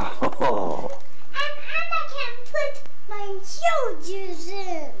seen. Oh, And I can put my soldiers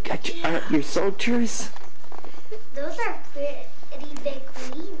in. got your soldiers? Those are pretty big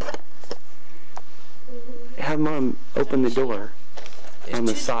wings. Have Mom open the door on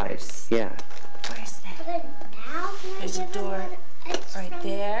the side. Yeah. Where's that? But now now can I There's a give him door what it's right from?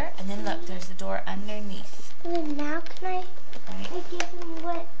 there, and then look, there's the door underneath. And then now can I give him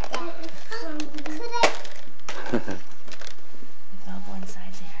what that is from? Could I? They'll go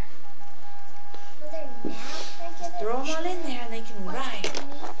inside there. Mother, now can I give him? Throw them all in there, and they can ride.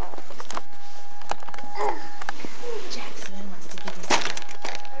 Jackson wants to give us.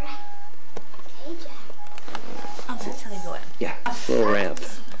 Alright. Okay, Jack. Oh, that's how they go in. Yeah, little ramp.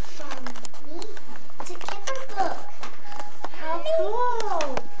 From me. It's a Kipper book. How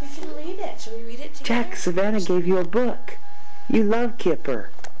cool! We can read it. Shall we read it together? Jack, Savannah gave you a book. You love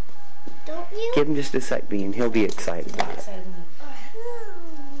Kipper. Don't you? Give him just a sec, Bean. He'll be excited about it. Excited.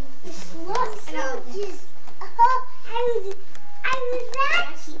 Look, soldiers. I was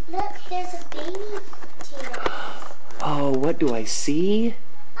that. Look, there's a baby potato. Oh, what do I see?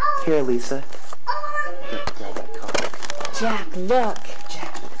 Oh, Here, Alisa. oh, Grab that car. Jack, look.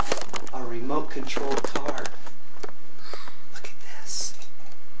 Jack, a remote controlled car. Look at this.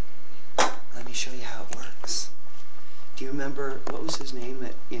 Let me show you how it works. Do you remember, what was his name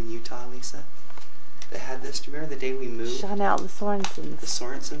in Utah, Lisa? That had this? Do you remember the day we moved? Chanel, the The Sorensens.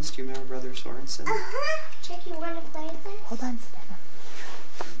 Sorensens? Do you remember Brother Sorensen? Jack, you want to play this? Hold on, Savannah.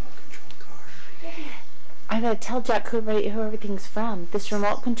 Remote controlled car. I'm going to tell Jack who everything's from. This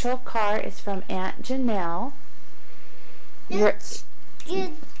remote control car is from Aunt Janelle. Good.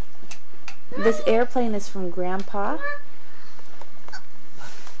 This airplane is from Grandpa.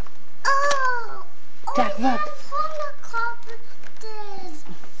 Oh, Jack, it look. has helicopters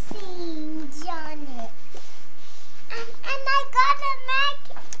things on it. And I got a flag.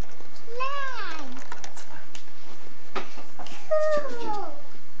 Cool.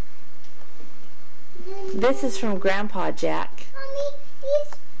 This is from Grandpa, Jack. Mommy,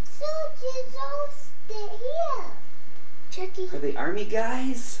 these soldiers all stay here. Jackie. Are they army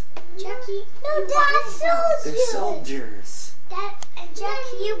guys? Jackie. No, that's soldiers. They're soldiers. And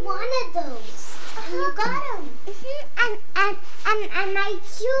Jackie, you wanted those. And you got them. And I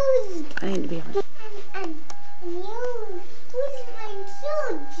choose. I need to be on. And you put my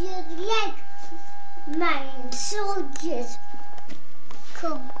soldiers like my soldiers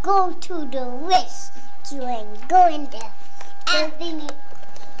could go to the rescue and go in there. And then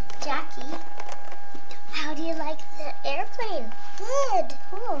Jackie, how do you like the airplane? Good.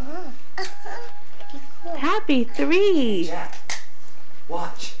 Cool, huh? Pretty cool. Happy 3. Jack,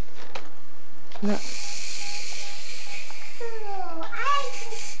 watch. No. Cool.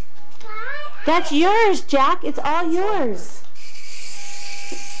 That's yours, Jack. It's all yours.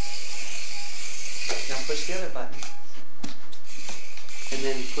 Now push the other button. And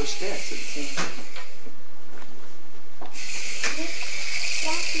then push this at the same time.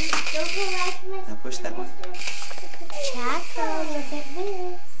 Jackie, don't go like my Now push that one. Jack, look at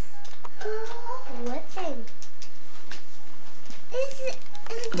this. What thing?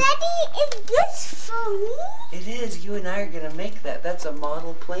 Daddy, is this for me? It is. You and I are going to make that. That's a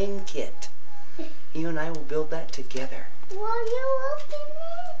model plane kit. You and I will build that together. Will you open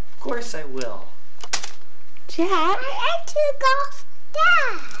it? Of course I will. Jack, I took off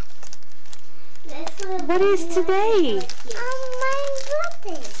that. what is today? My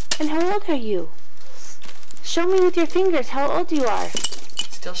birthday. And how old are you? Show me with your fingers how old you are.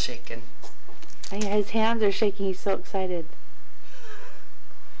 Still shaking. Oh, yeah, his hands are shaking. He's so excited.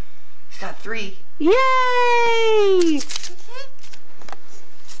 He's got 3. Yay!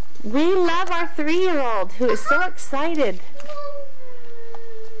 We love our 3-year-old who is so excited.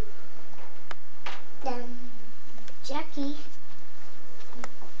 Jackie.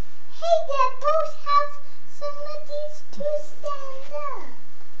 Hey, they both have some of these to stand up.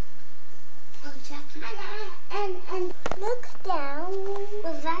 Oh, Jackie. And look down.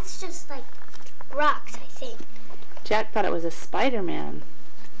 Well, that's just like rocks, I think. Jack thought it was a Spider-Man.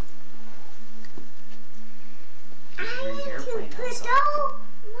 Bring the airplane outside.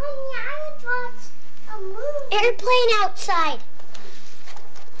 Mommy, I watch a movie. Airplane outside.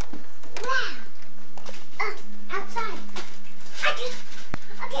 Wow. Outside.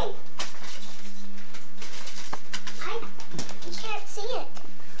 Okay. You can't see it.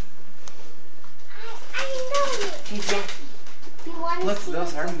 I know it. Hey, Jack. You want to Look, see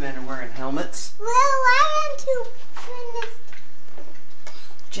those what's army men are wearing helmets. Well, I want to finish.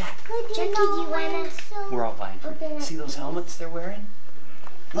 Jack. Jackie, do you want to? We're all vying for Open it. it. See those helmets they're wearing?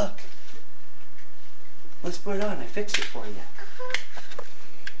 Look. Let's put it on. I fixed it for you.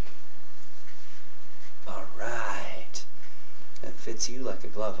 All right. That fits you like a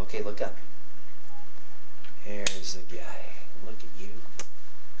glove. Okay, look up. There's the guy. Look at you.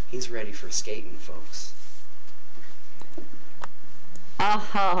 He's ready for skating, folks.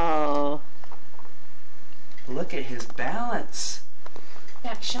 Oh. Look at his balance.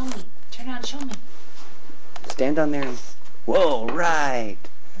 Jack, show me. Turn around, show me. Stand on there and... Whoa, right.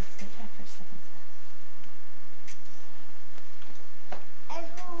 Let's get back for a second. I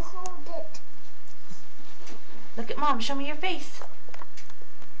will hold it. Look at Mom. Show me your face.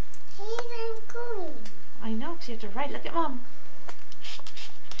 Hey, I'm going. I know, because you have to write. Look at Mom.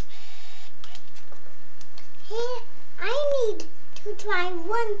 Hey, I need to try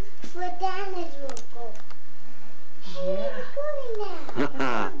one for Dana's logo. Hey, we're going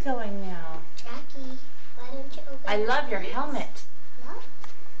now. I'm going now. Jackie, why don't you open I love your helmet. No?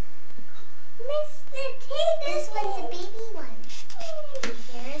 Mr. Taylor. This one's a baby one.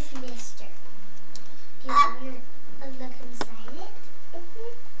 Here is Mr. Do you want to look inside it?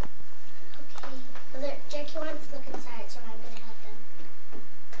 Okay. Well, there, Jackie wants to look inside, so I'm going to help them.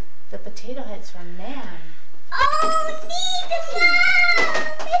 The potato head's from Nan. Oh, neat! Mr. Taylor.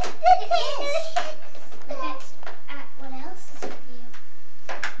 Look at what else is with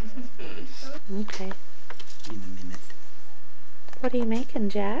you. Okay. In a minute. What are you making,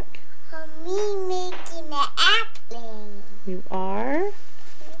 Jack? Me making the airplane. You are?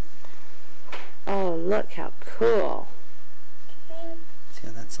 Oh, look how cool. See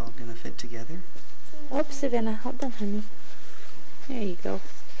how that's all gonna fit together? Oops, Savanna, hold on, honey. There you go.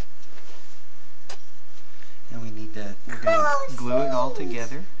 And we need to, we're gonna glue it all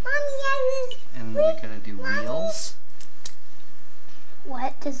together. Mommy, And we're gonna do wheels.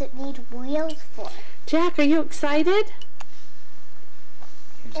 What does it need wheels for? Jack, are you excited?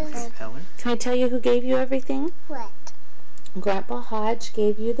 Here's a propeller. Can I tell you who gave you everything? What? Grandpa Hodge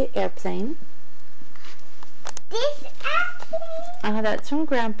gave you the airplane. This airplane? That's from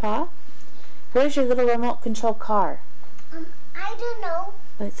Grandpa. Where's your little remote control car? I don't know.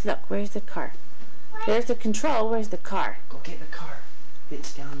 Let's look. Where's the car? There's the control. Where's the car? Go get the car.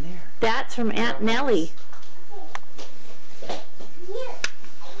 It's down there. That's from Aunt Nellie.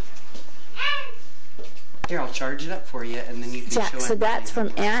 Here, I'll charge it up for you, and then you can Jack, show so Aunt that's Nellie.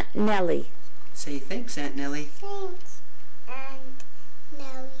 from Aunt Nellie. Say thanks, Aunt Nellie. Thanks. And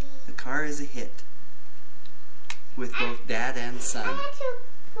Nellie. The car is a hit. With both Dad and Son.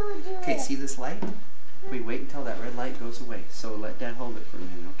 Okay, see this light? We wait until that red light goes away. So let Dad hold it for a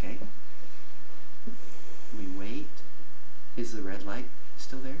minute, okay? We wait. Is the red light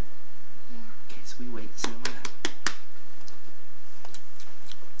still there? Yeah. Okay, so we wait. See what happens.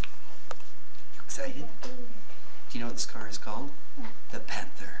 You excited? Do you know what this car is called? Yeah. The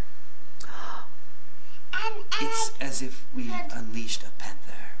Panther. It's as if we unleashed a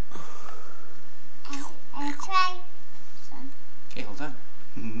panther. And try. Okay, hold on.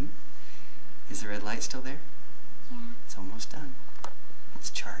 Is the red light still there? Yeah. It's almost done. It's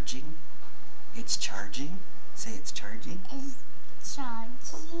charging. It's charging. Say it's charging. It's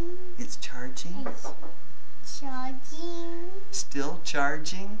charging. It's charging. It's charging. Still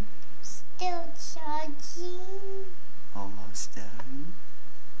charging. Still charging. Almost done.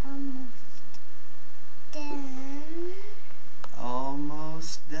 Almost done.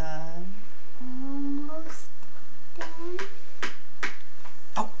 Almost done. Almost done.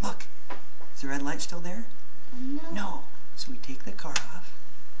 Oh, look. Is the red light still there? No. No. So we take the car off.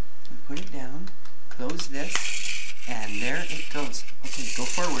 We put it down. Close this. And there it goes. Okay, go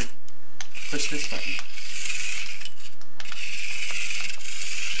forward. Push this button.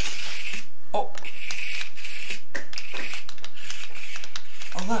 Oh.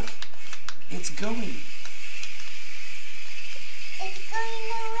 Oh, look. It's going. It's going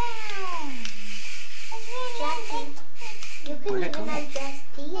around. Jackie, you can Where'd it even go? adjust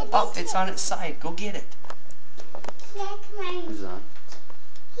these. Oh, it's on its side. Go get it. Check my It's on.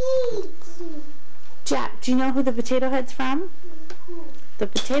 heat. Jack, do you know who the potato head's from? The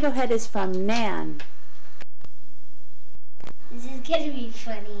potato head is from Nan. This is gonna be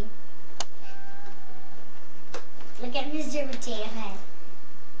funny. Look at Mr. Potato Head.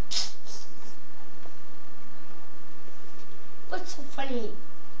 What's so funny?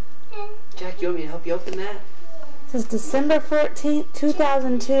 Jack, you want me to help you open that? This is December 14th,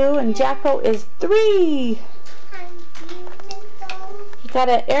 2002, and Jacko is 3. He got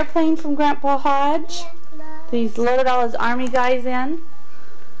an airplane from Grandpa Hodge. He's loaded all his army guys in.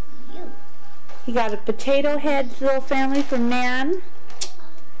 He got a potato head little family from Nan.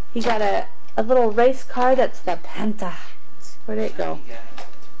 He got a little race car that's the Panther. Where'd it go?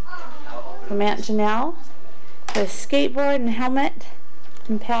 From Aunt Janelle. Got a skateboard and helmet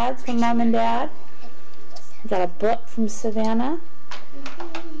and pads from Mom and Dad. He got a book from Savanna.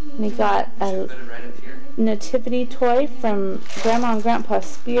 And he got a nativity toy from Grandma and Grandpa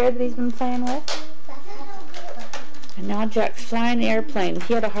Spear that he's been playing with. And now Jack's flying the airplane.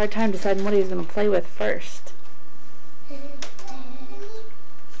 He had a hard time deciding what he was going to play with first.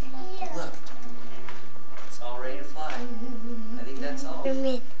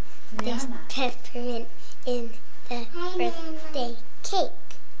 peppermint in the birthday cake.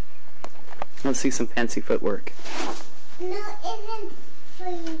 Let's see some fancy footwork. No, it isn't for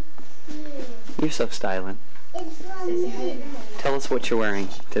you. You're so styling. It's for me. Tell us what you're wearing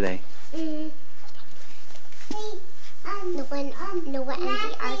today. Noah and the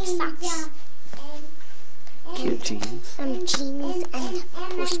Arch socks. Cute jeans. Jeans and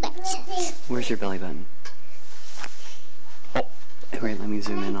blue sweatshirts. Where's your belly button? Oh, wait, let me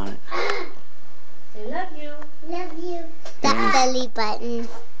zoom in on it. Say love you. Love you. That belly button.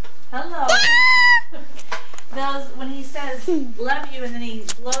 Hello. Those, when he says love you and then he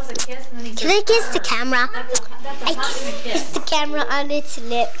blows a kiss and then he says, Can I kiss the camera? That's a hot kiss. The camera on its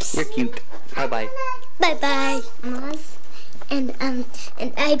lips. You're cute. Bye-bye. Bye-bye, Moss. And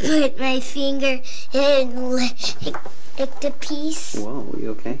I put my finger in licked a piece. Whoa,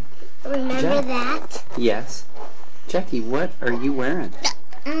 you okay? Remember Jack. that? Yes. Jackie, what are you wearing?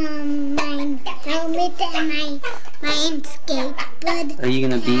 My helmet and my skateboard. Are you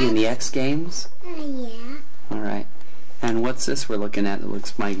going to be in the X Games? Yeah. All right. And what's this we're looking at that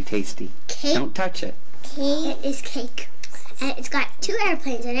looks mighty tasty? Cake. Don't touch it. It is cake. And it's got 2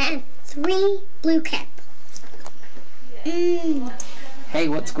 airplanes in it and 3 blue caps. Hey,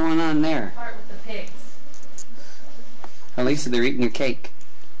 what's going on there? Part with the pigs. Alisa, they're eating your cake.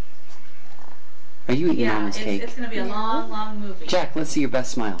 Are you eating Mama's cake? It's going to be a long, long movie. Jack, let's see your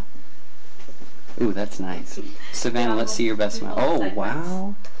best smile. Ooh, that's nice. Savannah, let's see your best smile. Oh,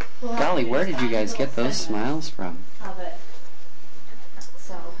 wow. Golly, where did you guys get those smiles from? Of it.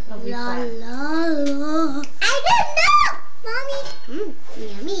 So, it'll be La fun. la la. I don't know, Mommy.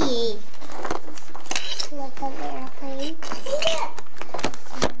 Yummy. Look at the airplane.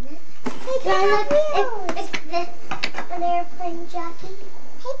 It's an airplane, Jackie.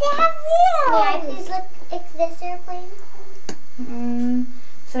 Hey, they have wheels. May I please look at this airplane?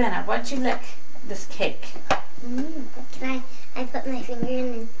 Savannah, why don't you lick this cake? Can I put my finger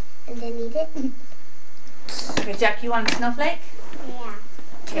in and then eat it? Okay, Jack, you want a snowflake? Yeah.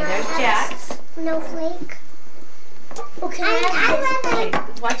 Okay, there's Jack's. Snowflake. Okay, Okay,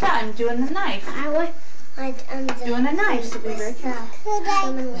 watch out, I'm doing the knife. Doing the knife, so be very careful.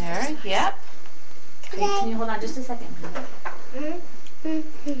 There, yep. Okay, can you hold on just a second? They're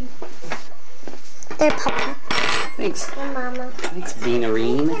Papa. Thanks. They're Mama. Thanks,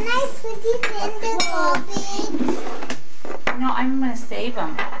 Beanarine. Can I put these in the coffee? No, I'm going to save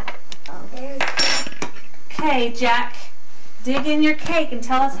them. Okay, Jack, dig in your cake and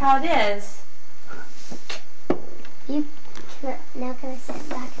tell us how it is. Now can I sit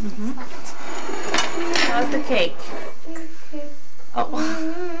back and reflect? How's the cake? Oh.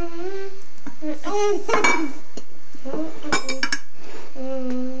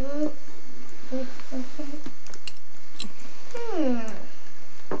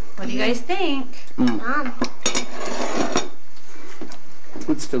 What do you guys think? Mom.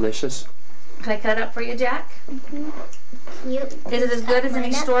 It's delicious. Can I cut it up for you, Jack? Is it as good as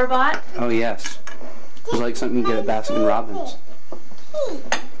any store-bought? Oh, yes. It's like something you get at Baskin Robbins.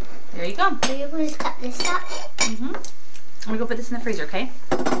 There you go. Are you going to cut this up? I'm going to go put this in the freezer, okay?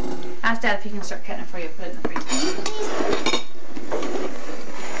 Ask Dad if he can start cutting it for you. Put it in the freezer.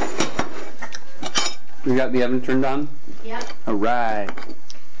 You got the oven turned on? Yep. All right.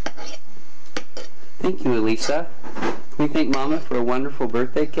 Thank you, Alisa. Can we thank Mama for a wonderful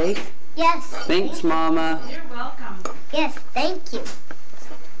birthday cake? Yes. Thanks, Mama. You're welcome. Yes, thank you.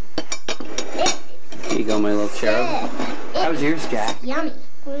 Here you go, my little cherub. How's yours, Jack? Yummy.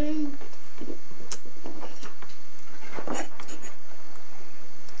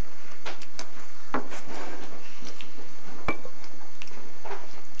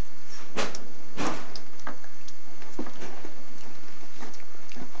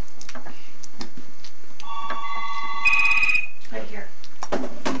 Right here.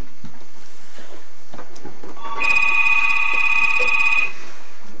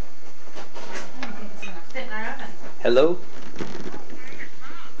 Hello?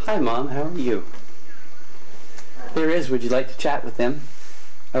 Hi, Mom. How are you? There is. Would you like to chat with him?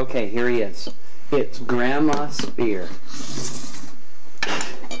 Okay, here he is. It's Grandma Spear.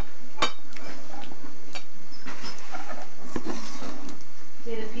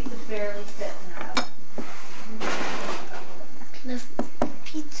 See, the pizza barely fits in our oven. The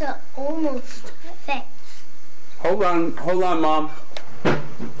pizza almost fits. Hold on, Mom.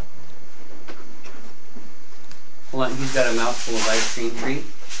 Hold on, he's got a mouthful of ice cream treat.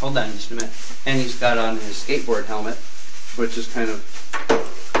 Hold on just a minute. And he's got on his skateboard helmet, which is kind of...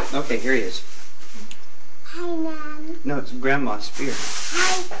 Okay, here he is. Hi, Mom. No, it's Grandma Spear.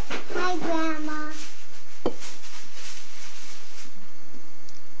 Hi, Grandma.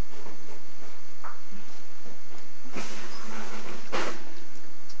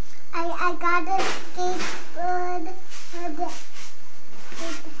 I got a skateboard.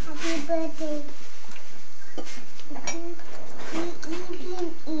 Happy birthday. We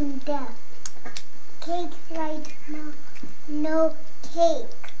eating in the cake right now. No cake.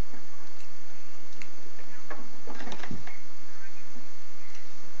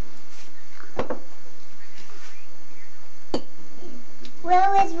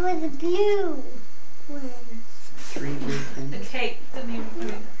 Where was the blue one? 3 blue things. The cake didn't even put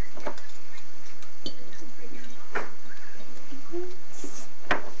in.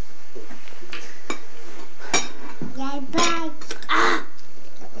 Yeah, bye. Ah!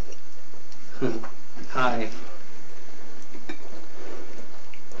 Hi.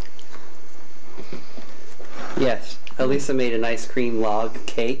 Yes, Alisa made an ice cream log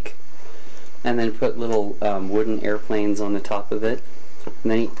cake and then put little wooden airplanes on the top of it.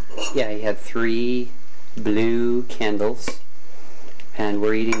 And then he had 3 blue candles, and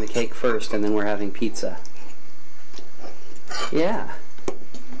we're eating the cake first and then we're having pizza. Yeah.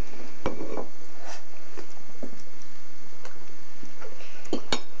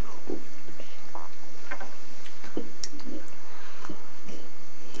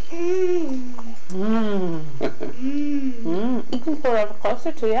 You can pull it over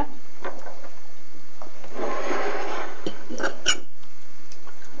closer to you.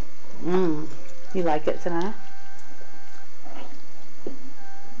 You like it, Savanna?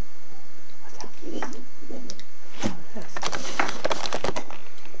 What's that? What's this?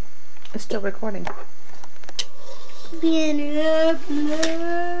 It's still recording. I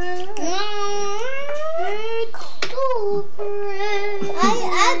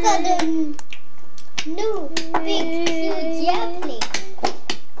got a new big huge airplane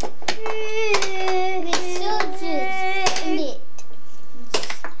with soldiers in it.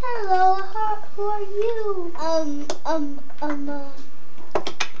 Hello, who are you?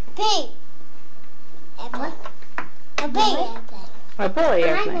 Pig. A pig airplane. A boy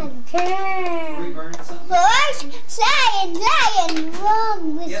airplane. I'm a girl. We burned something? Horse, lion,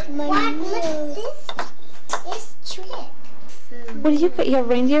 wrong with my nose. This trick. What do you put? You have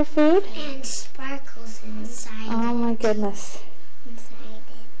reindeer food? And sparkles inside. Oh my goodness. Inside it.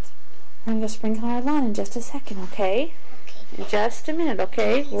 We're going to go sprinkle our lawn in just a second, okay? In just a minute,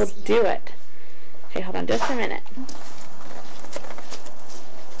 okay? We'll do it. Okay, hold on just a minute.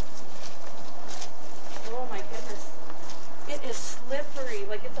 Oh my goodness. It is slippery,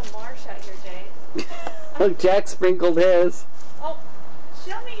 like it's a marsh out here, Jay. Look, Jack sprinkled his. Oh,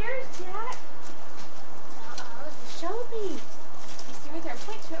 show me yours, Jack. Show me. It's right there.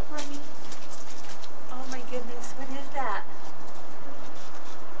 Point to it for me. Oh my goodness, what is that?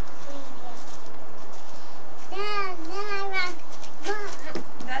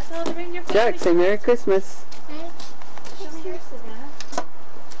 That's all the reindeer food. Jack, say Merry Christmas. Show me yours, Savanna.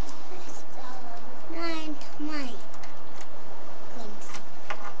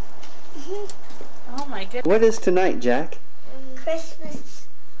 Oh my goodness. What is tonight, Jack? Christmas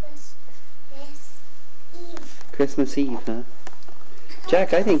Eve. Christmas Eve, huh?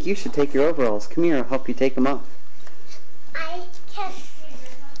 Jack, I think you should take your overalls. Come here, I'll help you take them off. I can't.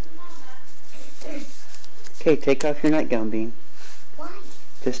 Okay, take off your nightgown, Bean. Why?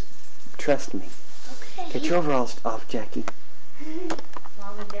 Just trust me. Okay. Get your overalls off, Jackie.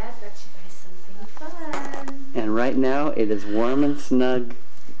 Mom and Dad got you guys something fun. And right now, it is warm and snug.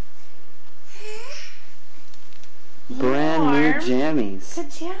 Brand new Warm? jammies.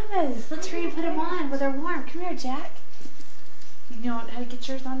 Pajamas. Let's hurry and put them on where they're warm. Come here, Jack. You know how to get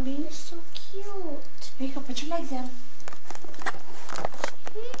yours on, Bean? So cute. There you go. Put your legs in. I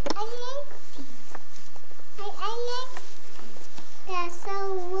like these. I like. They're so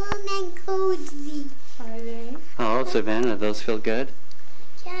warm and cozy. Are they? Oh, Savannah, those feel good?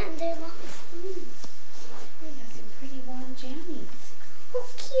 Yeah, and they're long sleeves. We got some pretty warm jammies. Oh,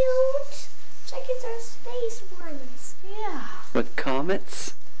 cute. Check it's our space ones. Yeah. With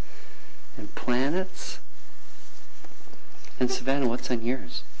comets and planets. And Savannah, what's on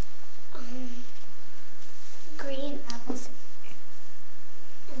yours? Green apples.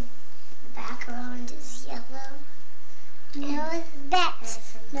 And the background is yellow. No, that's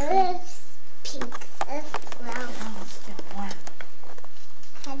pink. That's brown. Oh, it's still warm.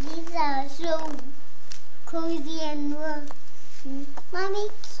 And these are so cozy and warm. Mommy,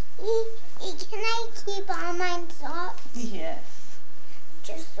 can I keep all my socks? Yes.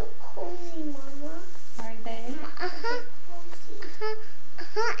 Just so cozy, Mama. Are they?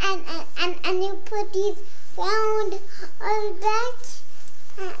 And you put these round on the back.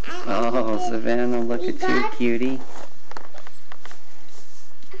 Oh, Savannah, look at you, cutie.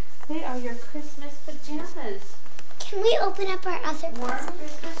 They are your Christmas pajamas. Can we open up our other Warm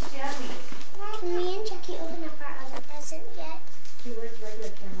presents? Christmas jammies. Can me and Jackie open up our other present yet? Where's the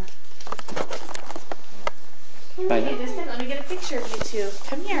regular camera? Hey, just let me get a picture of you two.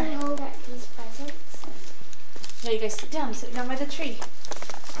 Come Can we here. hold up these presents? No, you guys sit down. Sit down by the tree.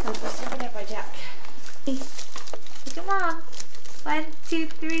 Go sit over there by Jack. Look at Mom. 1, 2,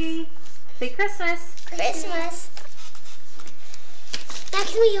 3. Say Christmas. Christmas. Now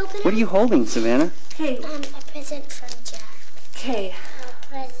can we open What are you holding, Savannah? Okay. a present from Jack? Okay. A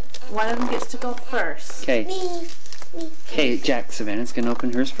present. One of them gets to go first. Okay. Me. Okay, Jack, Savannah's going to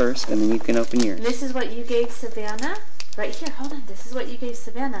open hers first, and then you can open yours. This is what you gave Savannah. Right here. Hold on. This is what you gave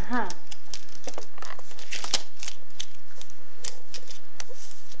Savannah, huh?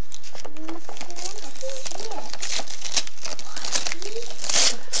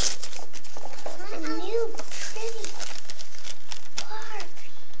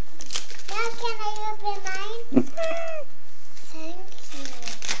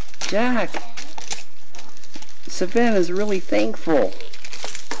 Jack, Savannah's really thankful.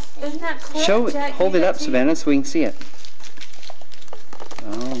 Isn't that cool? Show it, Jack, hold give it up, to you? Savannah, so we can see it.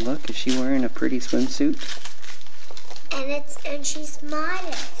 Oh, look, is she wearing a pretty swimsuit? And she's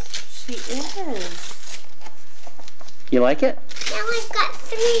modest. She is. You like it? Now I've got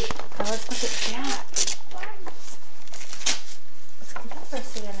 3. Now let's look at Jack. Let's get over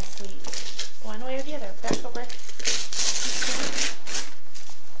Savannah, sweet. One way or the other. Back over.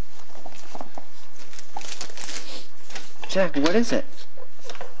 Jack, what is it?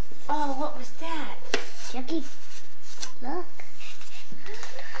 Oh, what was that? Jackie, look.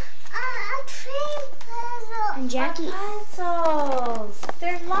 A train puzzle. And Jackie, Puzzles.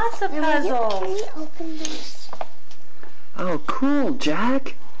 There's lots of can puzzles. we open this? Oh, cool,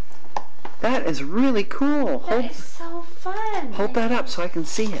 Jack. That is really cool. That is so fun. Hold that up so I can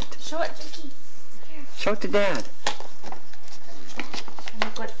see it. Show it, Jackie. Here. Show it to Dad. And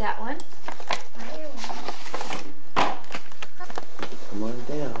look, what's that one? Come on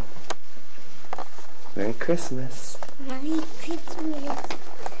down. Merry Christmas. Merry Christmas.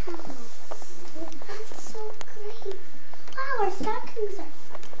 Oh, that's so great. Wow, our stockings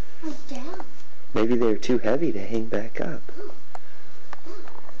are down. Maybe they're too heavy to hang back up.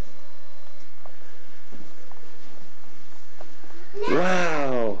 Now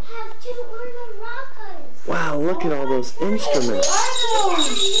Wow. I have 2 Orga rockers. Wow, look at all those instruments.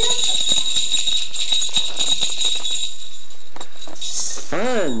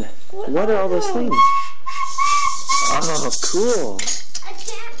 Fun. What are all those things? Oh, cool. Look at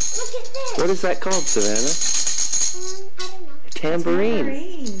this. What is that called, Savannah? I don't know. A tambourine.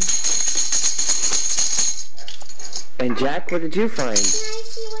 And Jack, what did you find? Can I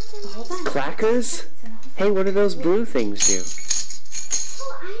see what's in Hold on. Clackers? Hey, what do those blue things do?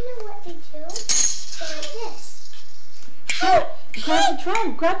 Oh, I know what they do. They're like this. Oh, grab the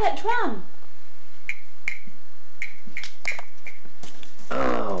drum. Grab that drum.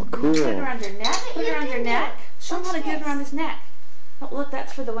 Oh, Put it cool. around your neck. Put it around your neck. Show him how to get it around his neck. Oh, look,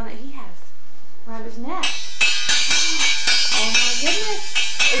 that's for the one that he has. Around his neck. Oh my goodness.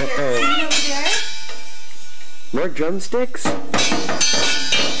 Is there a scene over there? More drumsticks?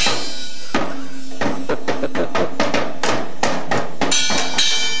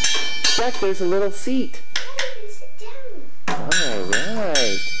 Jack, there's a little seat. Now you can sit down. All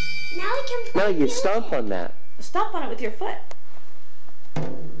right. Now we can play Now you music. stomp on that. Stomp on it with your foot. Do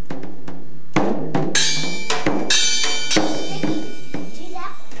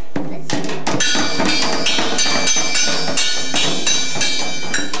that one. Let's do that.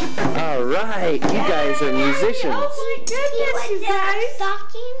 All right. You guys are musicians. Oh my goodness, you guys.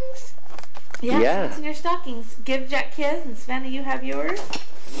 Stockings. Yeah, Yeah. what's in your stockings? Give Jack his, and Savannah, you have yours.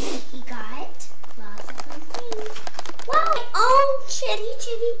 He got lots of fun things. Wow, oh, Chitty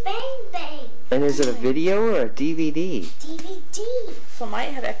Chitty Bang Bang. And is it a video or a DVD? DVD. So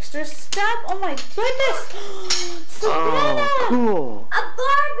might have extra stuff. Oh my goodness. Savannah. Oh, cool. A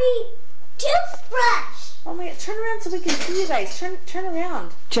Barbie toothbrush. Oh my god, turn around so we can see you guys. Turn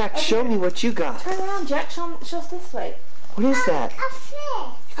around. Jack, show me what you got. Turn around, Jack. Show us this way. What is that? A fish.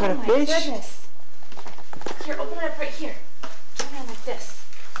 You got Oh a my fish? goodness. Here, open it up right here. Turn around like this.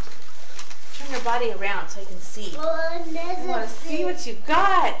 Turn your body around so I can see. I want to see what you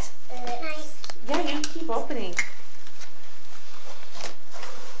got. Nice. Yeah, you keep opening.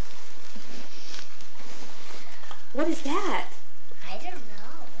 What is that? I don't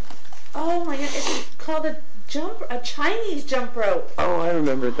know. Oh my god, it's called a Chinese jump rope. Oh, I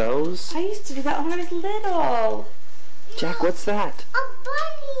remember those. I used to do that when I was little. Jack, what's that? A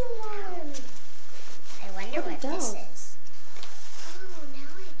bunny one. I wonder what this is. Oh, now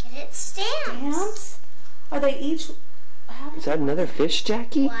I get it. Stamps. Stamps? Are they each... Is that another fish,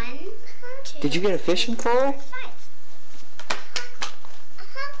 Jackie? 100. 2. Did you get a fishing pole? 5.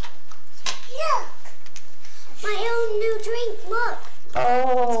 Look. My own new drink. Look.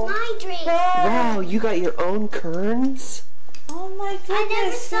 Oh. It's my drink. Wow, you got your own Kerns? Oh my I never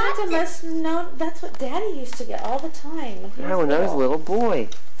goodness. thought Santa that- must have known. That's what Daddy used to get all the time. Yeah, when I was a little boy.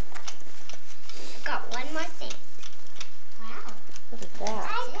 I've got one more thing. Wow. What is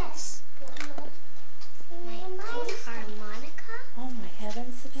that? This. My own harmonica. Oh my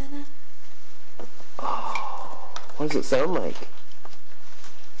heavens, Savannah. Oh, what does it sound like?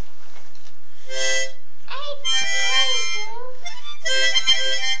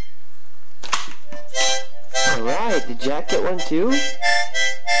 Alright, did Jack get one too?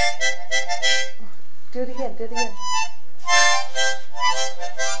 Do it again, do it again.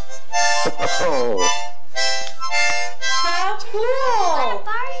 Oh, How A cool!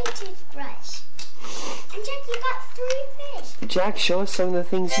 barring toothbrush. And Jack, you got 3 fish. Jack, show us some of the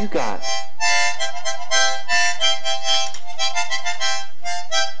things you got.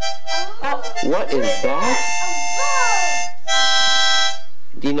 Oh, What is that?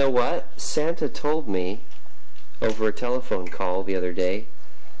 A Do you know what? Santa told me over a telephone call the other day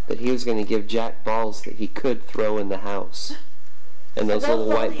that he was going to give Jack balls that he could throw in the house. And those little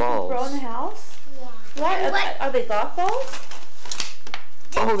white Throw in balls. the house? Yeah. What? Are they golf balls?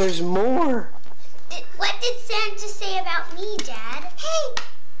 Oh, there's more! What did Santa say about me, Dad? Hey!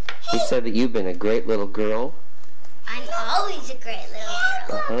 He said that you've been a great little girl. I'm always a great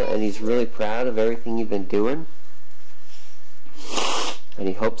little girl. And he's really proud of everything you've been doing. And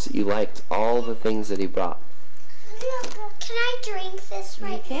he hopes that you liked all the things that he brought. Can I drink this You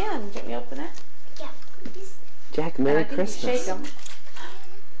right now? can. Let me open it. Yeah, please. Jack, Merry I think you Christmas. shake 'em.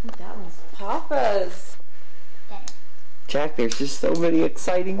 That one's Papa's. Jack, there's just so many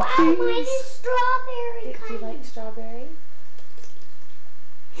exciting Wow, mine things. is strawberry Do you kind. like strawberry?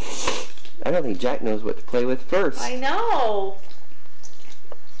 I don't think Jack knows what to play with first. I know.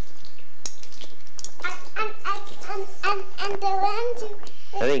 And the ones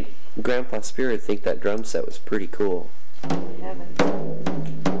I think Grandpa Spirit think that drum set was pretty cool. Heaven.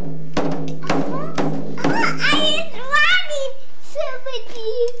 I am running.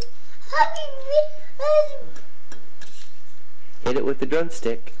 Somebody's hugging me. Hit it with the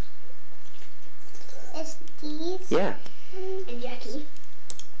drumstick. It's these. Yeah. And Jackie,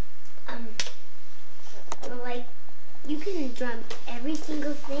 like, you can drum every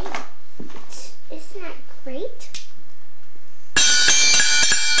single thing. Isn't that great?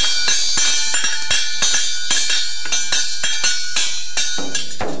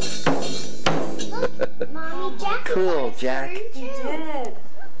 Look, Mommy, Jackie Cool, got a Jack. turn, You too. did.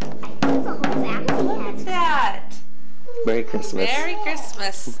 I think the whole family Look has at that. Merry Christmas. Merry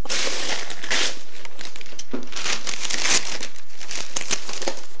Christmas.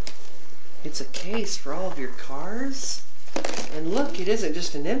 It's a case for all of your cars. And look, it isn't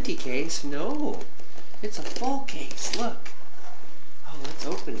just an empty case. No. It's a full case. Look. Oh, let's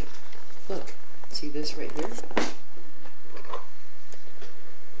open it. Look. See this right here?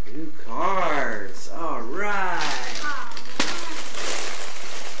 New cars. All right.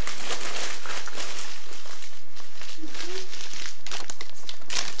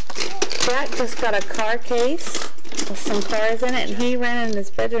 Jack just got a car case with some cars in it, and he ran in his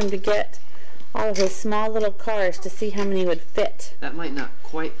bedroom to get all of his small little cars to see how many would fit. That might not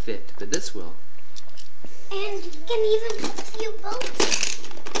quite fit, but this will. And you can even put a few boats.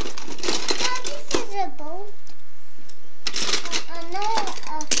 Oh, this is a boat.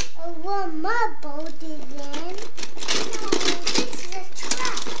 One more boat is in. This is a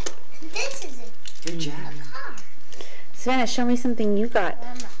truck. This is a Good job. car. Savannah, show me something you got.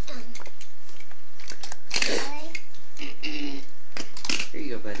 Here you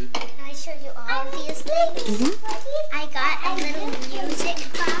go, buddy. Can I show you all of these things? I got a little music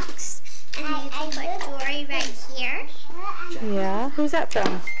box, and you can put Dory right here. Yeah, who's that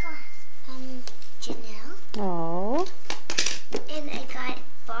from? Janelle. Oh, And I got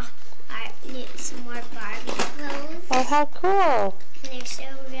some more Barbie clothes. oh, how cool! And they're so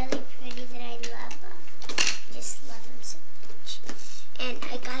really pretty that I love them. Just love them so much. And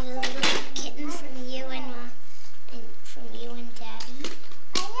I got a little kitten from you and Daddy.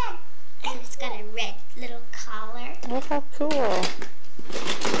 And it's got a red little collar. Oh, how cool!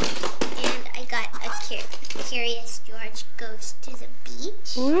 And I got a Curious George Goes to the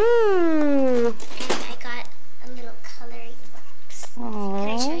Beach. Woo! And I got a little coloring box. Can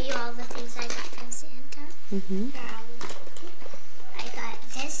I show Aww. you all the things I got from Santa? Mm-hmm. I got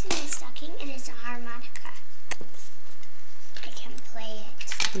this in my stocking, and it's a harmonica. I can play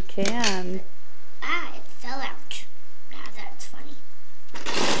it. You can. Ah, it fell out. Now that's funny.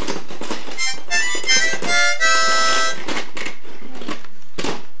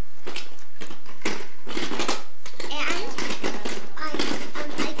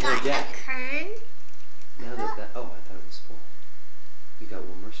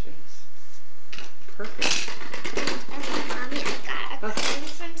 more space. Perfect. Mommy, I got a card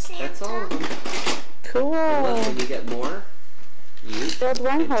from Santa. That's all of them. Cool. And look, when you get more, you Build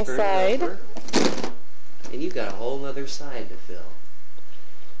one can whole turn it side. over, and you've got a whole other side to fill.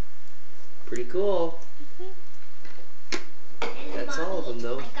 Pretty cool. That's all of them,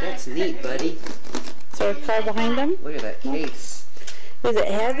 though. That's neat, buddy. Is there a car behind them? Look at that case. Is it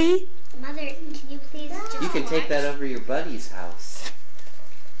heavy? Mother, can you please just You can take that over to your buddy's house.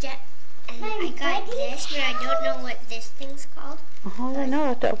 And I got this, but I don't know what this thing's called. Oh, I don't know. I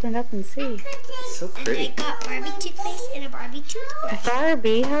have to open it up and see. It's so And I pretty. got Barbie toothpaste and a Barbie toothbrush.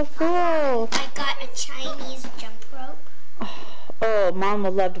 Barbie, how cool. I got a Chinese jump rope. Oh, Mom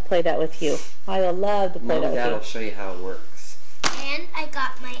would love to play that with you. I would love to play Mom and Dad that will with you. show you how it works. And I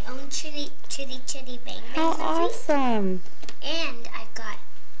got my own chitty bang How bang. awesome. And I got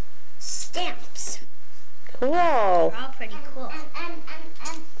stamps. Cool. They're all pretty cool. And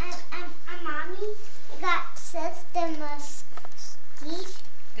Mommy got Sister Steve.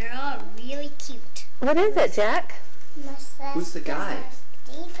 They're all really cute. What is it, Jack? Who's the guy?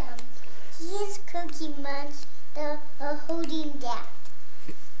 He's Cookie Monster holding that.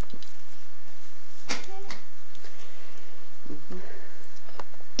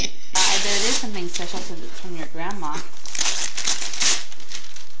 I bet it is something special since it's from your grandma.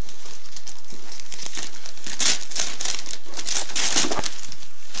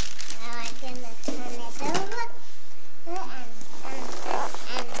 Now I'm gonna turn it over.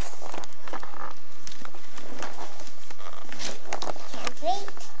 Can't wait.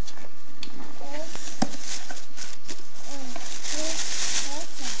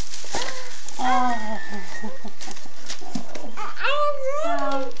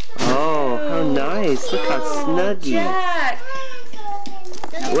 Oh, how nice. Look how snuggy. Jack!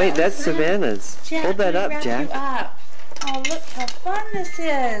 Wait, that's Savannah's. Jack, Hold that let me up, wrap Jack. you up. Oh, look how fun this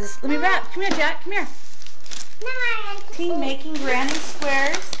is. Let me wrap. Come here, Jack. Come here. He making granny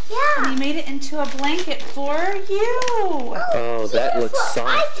squares. Yeah. And he made it into a blanket for you. Oh, that looks I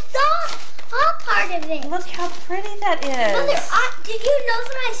soft. saw all part of it. Look how pretty that Mother, is. did you know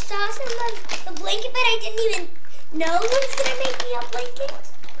that I saw some of the blanket, but I didn't even know was gonna make me a blanket?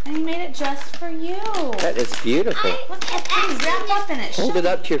 And he made it just for you. That is beautiful. Look how pretty. Wrap up in it. Hold it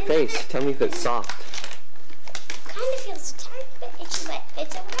up to your face. Tell me if it's soft. Kind of feels a tiny bit itchy, but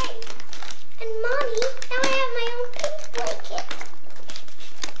it's alright. And Mommy, now I have my own pink blanket.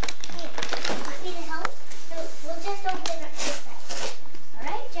 Want me to help? So we'll just open up this side.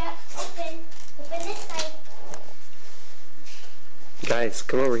 Alright, Jack, open this side. Guys,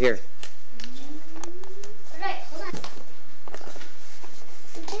 come over here. Alright, hold on.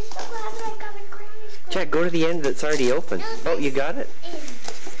 I'm just so glad that I got a granny square. Jack, go to the end that's already open. Oh, you got it?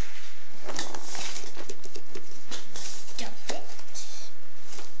 Dump it.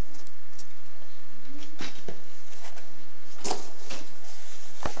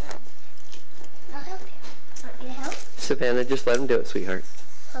 I'll help you. Want me to help? Savannah, just let him do it, sweetheart.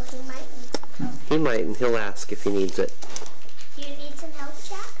 Well, he might need some help. He might, and he'll ask if he needs it. Do you need some help,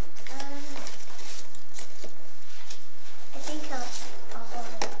 Jack? I think I'll hold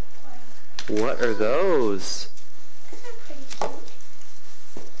it up for you. What are those? They're pretty cute.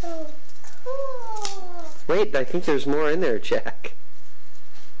 So cool. Wait, I think there's more in there, Jack.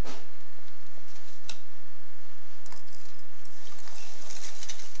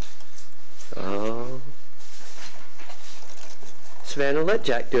 Oh. Savannah, let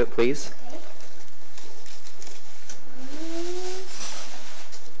Jack do it, please.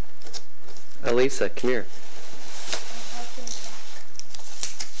 Alisa, come here.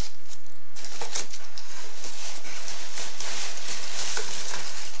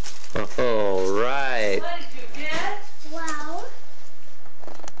 All right. What did you get? Wow.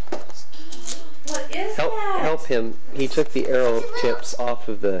 What is that? Help him. He took the arrow tips off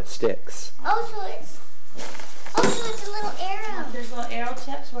of the sticks. Oh, so it's a little arrow. There's little arrow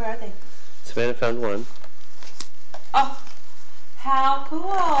tips. Where are they? Savannah found one. Oh, how cool.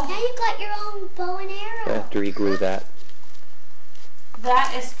 Now you got your own bow and I arrow. have to reglue that.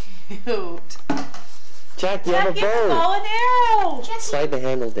 That is cute. Jack, you have a Jack, get the bow. bow and arrow. Slide the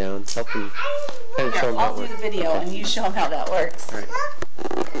handle down. Help him. Kind of show Here, him I'll that do the one. video and you show him how that works. All right.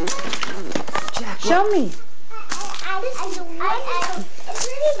 Show me. This is a wonderful. It's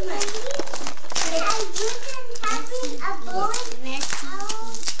really messy.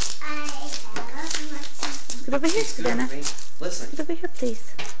 Scoot over here, Savannah. Listen. Scoot over here,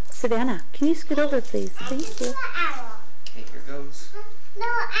 please. Savannah, can you scoot over, please? Thank you. Okay, here goes. No,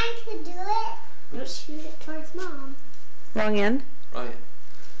 I could do it. Don't shoot it towards Mom. Wrong end. Oh, yeah.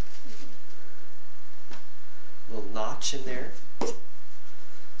 Little notch in there.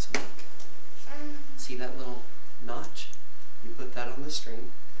 See that little notch? You put that on the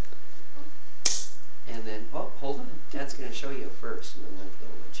string. And then, oh, hold on. Dad's going to show you first, and then they'll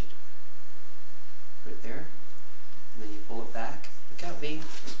let you do it. Right there. And then you pull it back. Look out, Bean.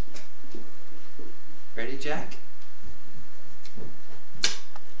 Ready, Jack?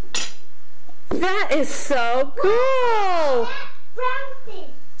 That is so cool! Brown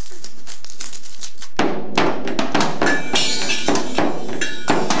thing.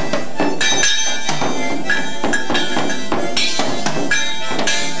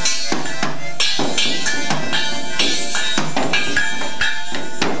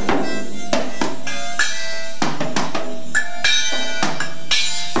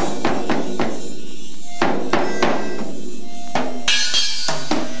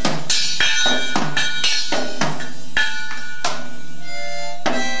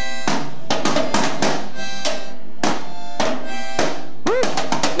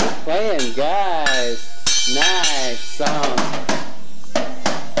 Guys, nice song.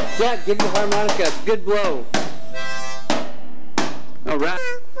 Jack, give the harmonica a good blow. All right.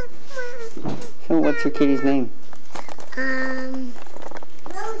 So what's your kitty's name?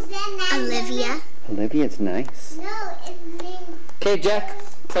 Olivia. Olivia's nice. No, it's named. Okay, Jack,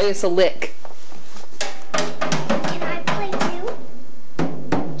 play us a lick. Can I play too?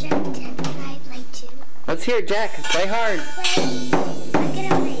 Jack, can I play too? Let's hear it, Jack. Play hard. I'm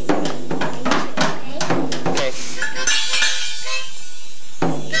gonna play. Okay.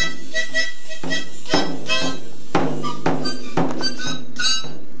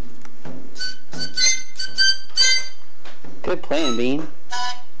 Good playing, Bean.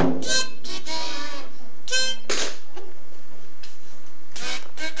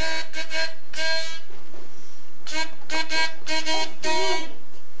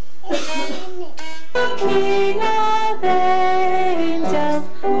 King of angels,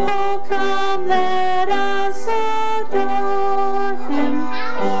 oh come let us adore him.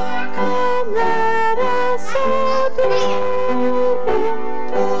 Come let us adore him.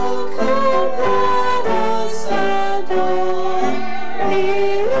 Oh come let us adore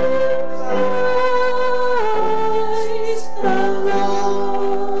Christ the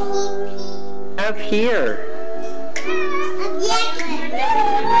Lord. Up here.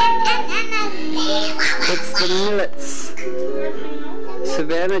 It's the Millets.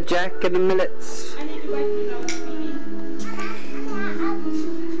 Savannah, Jack, and the Millets.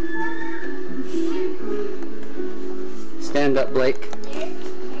 Stand up, Blake.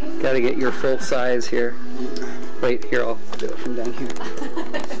 Gotta get your full size here. Wait, here, I'll do it from down here.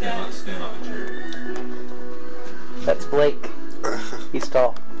 Stand on the chair. That's Blake. He's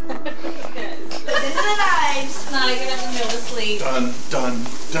tall. Into the knives. Now I get up in the middle of sleep. Dun, dun,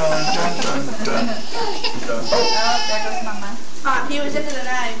 dun, dun, dun, dun. Dun. Oh, there goes Mama. He was into the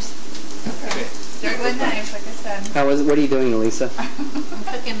knives. Okay. There go the knives, like I said. What are you doing, Alisa? I'm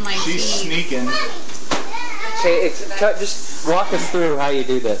cooking my She's cheese. sneaking. Okay, just walk us through how you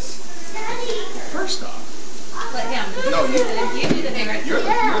do this. First off, Let him. No, you do the thing right you're the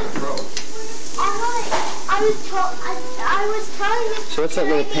pro. I was telling you. So what's that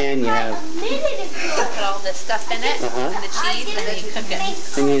little pan you have? A minute ago. Put all this stuff in it, and the cheese, and then you cook it.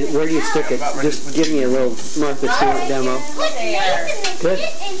 And where do you stick it? Just give me a little Martha Stewart demo. Put Nathan Good. in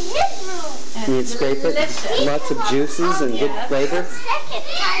his room. And you scrape it. Lots of juices and good flavor. Second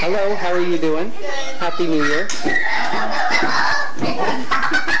time. Hello, how are you doing? Happy New Year.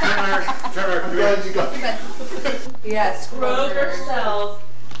 Yes, Kroger sells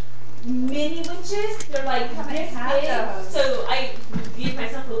mini witches. They're like this big. So I gave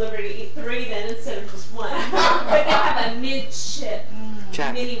myself the liberty to eat 3 then instead of just 1. But they have a mid-ship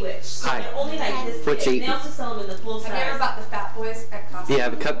Jack. mini witch. So Hi. they're only like this What big. you They eating? also sell them in the full size. Have you ever bought the Fat Boys at Costco? You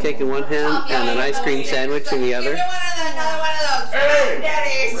have a cupcake in one hand and an ice cream sandwich in the other. Give me another one of those. Hey,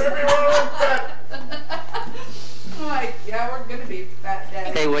 daddies. Like, yeah, we're gonna be fat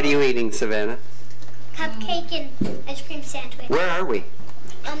daddies. Hey, what are you eating, Savannah? Cupcake and ice cream sandwich. Where are we?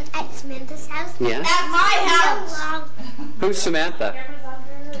 At Samantha's house. Yeah? At my house. Who's Samantha?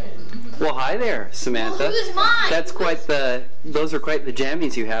 Well, hi there, Samantha. Who's mine? Those are quite the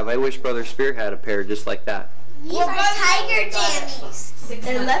jammies you have. I wish Brother Spear had a pair just like that. These are tiger jammies.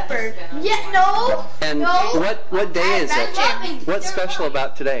 And leopard. Yeah, no. And No. what day is it? What's special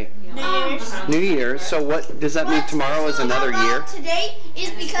about today? New Year's. So what does that mean? Tomorrow is another year. Today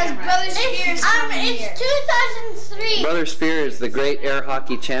is because Brother Spear is it's 2003. Brother Spear is the great air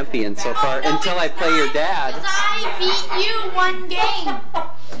hockey champion so far. Until I play your dad. I beat you 1 game.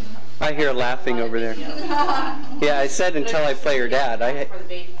 I hear laughing over there. Yeah, I said until I play your dad. Before the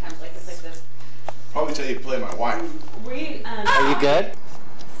baby comes, like it's like this. Probably tell you to play my wife. We Are you good?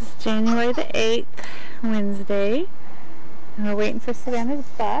 January the 8th, Wednesday, and we're waiting for Savannah's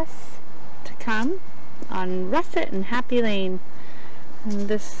bus to come on Russet and Happy Lane. And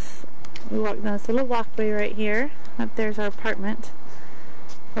this, we walk down this little walkway right here. Up there's our apartment.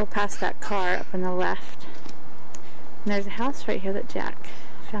 We'll pass that car up on the left. And there's a house right here that Jack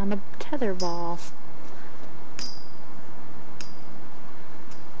found a tether ball.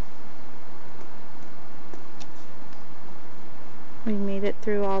 We made it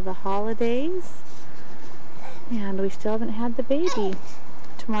through all the holidays, and we still haven't had the baby.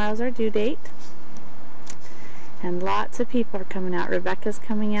 Tomorrow's our due date, and lots of people are coming out. Rebecca's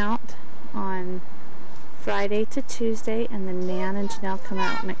coming out on Friday to Tuesday, and then Nan and Janelle come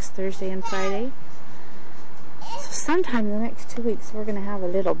out next Thursday and Friday. So sometime in the next 2 weeks we're going to have a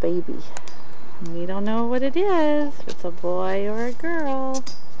little baby. We don't know what it is, if it's a boy or a girl.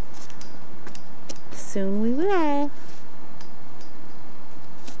 Soon we will.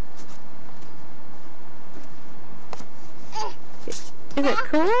 Is it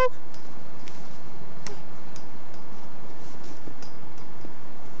cool?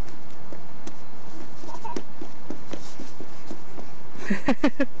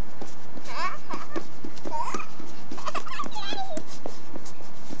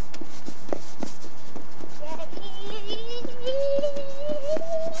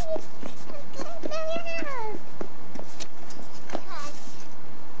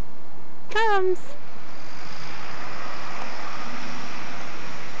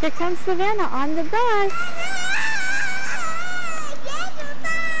 Here comes Savannah on the bus.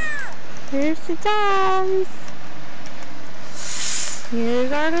 Here she comes.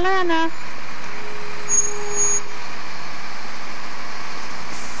 Here's our Lana.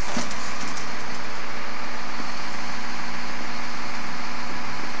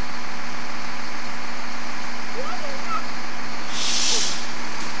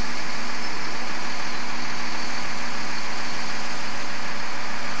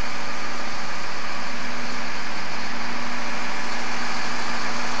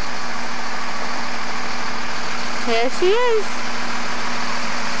 There she is.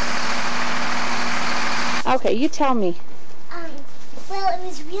 Okay, you tell me. Well, it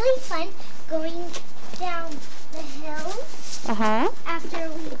was really fun going down the hills. After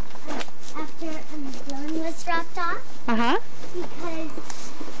the balloon was dropped off. Because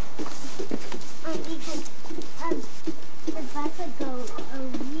the bus would go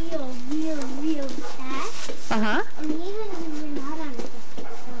real fast. And even when we're not on it.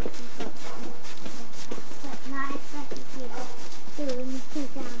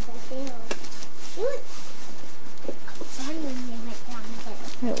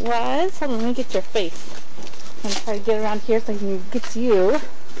 It was? Hold on, let me get your face. I'm try to get around here so I can get to you.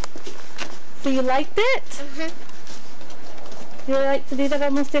 So you liked it? You like to do that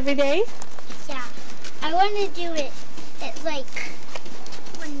almost every day? Yeah. I want to do it at like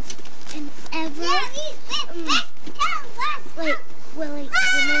whenever.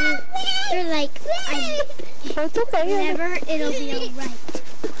 It's okay. Whenever it'll be alright.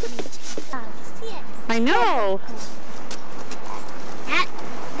 I know.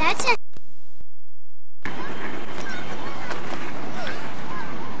 That's a.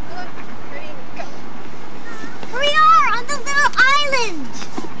 We are on the little island.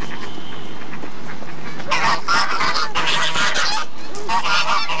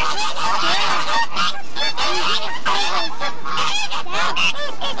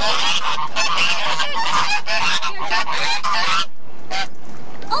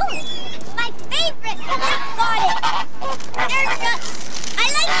 Oh, my favorite. I got it. There's the. I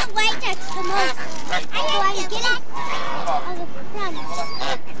like the white ducks the most. So I'm getting on the front.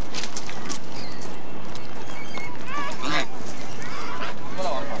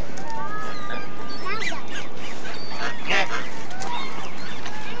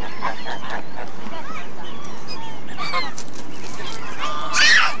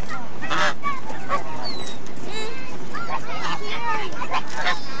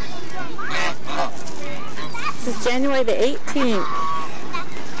 This is January the 18th.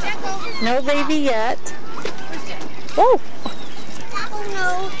 No baby yet. Oh! Oh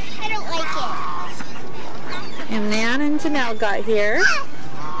no, I don't like it. And Nan and Janelle got here.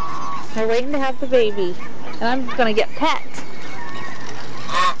 They're waiting to have the baby. And I'm gonna get pet.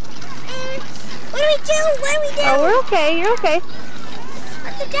 What do we do? What do we do? Oh, we're okay. You're okay.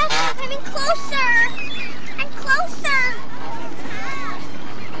 The ducks are coming closer. And closer.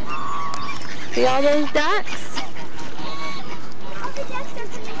 See all those ducks? All the ducks are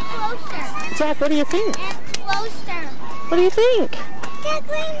coming closer. Jack, what do you think? And closer. What do you think? They're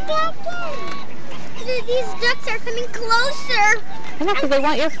going back in. These ducks are coming closer. I know, because they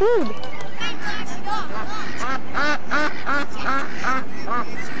want your food.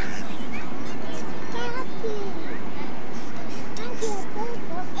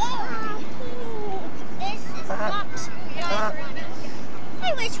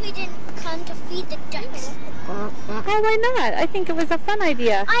 I wish we didn't come to feed the ducks. Oh, why not? I think it was a fun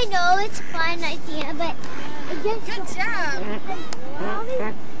idea. I know it's a fun idea, but I guess good job.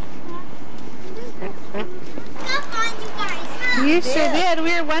 Not fun, you guys, huh? You sure did.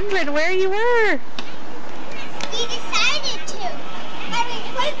 We were wondering where you were. We decided to. And we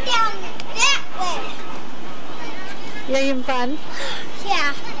went down that way. You having fun?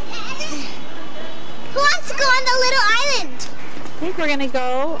 Yeah. Who wants to go on the little island? I think we're gonna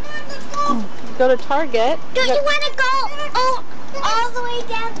go to Target. Don't you want to go all the way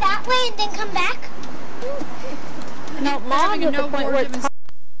down that way and then come back? No, Mom's at the point where it's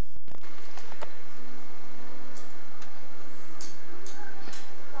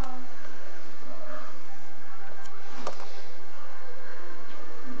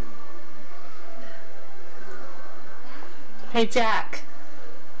Hey Jack,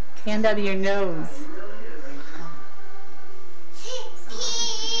 hand out of your nose.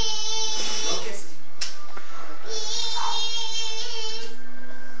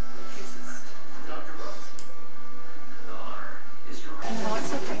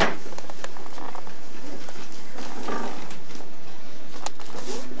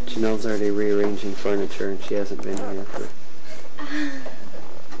 Janelle's already rearranging furniture and she hasn't been here for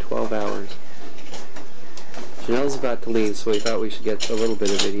 12 hours. Janelle's about to leave, so we thought we should get a little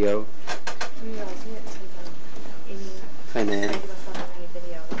bit of video. Hi, Nan.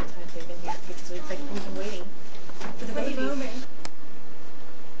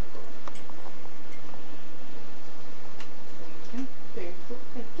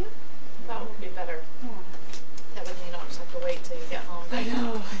 That would be better. That way you don't just have to wait till you get home. I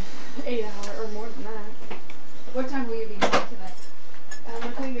know. 8 hours or more than that. What time will you be home tonight? My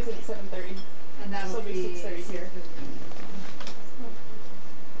plane is at 7:30. And that will be 6:30 here.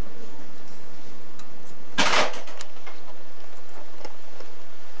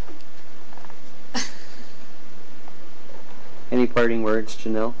 Any parting words,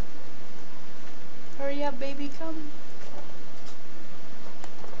 Janelle? Hurry up, baby, come.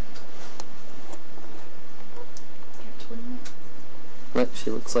 Look,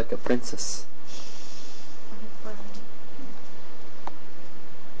 she looks like a princess.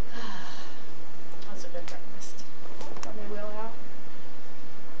 That's a good breakfast. Got my wheel out.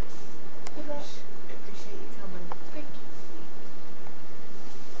 I appreciate you coming. Thank you.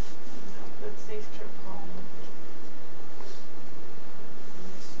 Good safe trip home.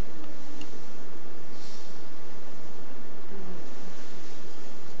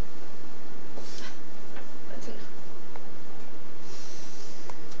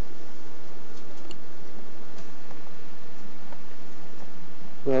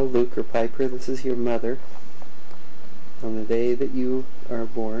 Well, Luke or Piper, this is your mother. On the day that you are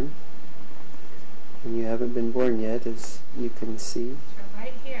born, and you haven't been born yet, as you can see.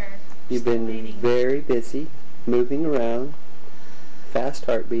 Right here. You've been very busy, moving around, fast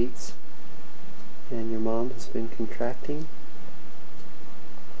heartbeats, and your mom has been contracting,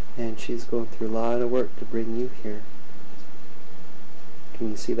 and she's going through a lot of work to bring you here. Can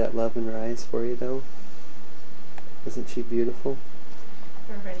you see that love in her eyes for you, though? Isn't she beautiful?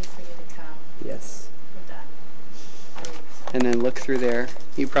 We're ready for you to come. Yes. We're done. And then look through there.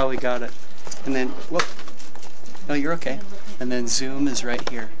 You probably got it. And then, whoop. No, you're okay. And then zoom is right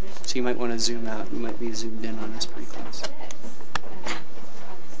here. So you might want to zoom out. You might be zoomed in on us pretty close.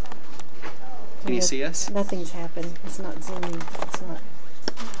 Can you see us? Nothing's happened. It's not zooming. It's not.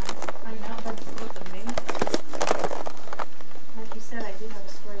 I know, that's amazing. Like you said, I do have a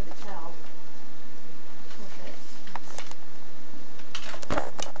story to tell. Okay.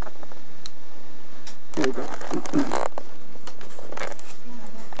 Here we go.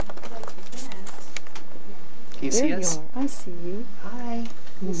 Can you see us? I see you. Hi.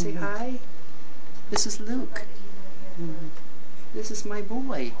 Can you say hi? This is Luke. This is my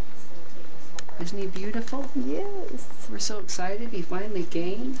boy. Isn't he beautiful? Yes. We're so excited he finally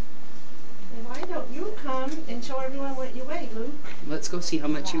gained. Why don't you come and show everyone what you weigh, Luke? Let's go see how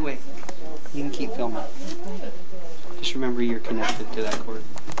much you weigh. You can keep filming. Just remember you're connected to that cord.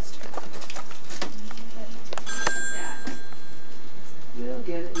 We'll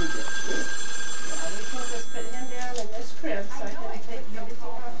get it in a bit. Yeah, we can just put him down in this crib so I can take everything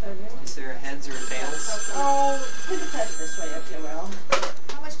off of him. Is there a heads or a tails? Oh, put his head this way if you will.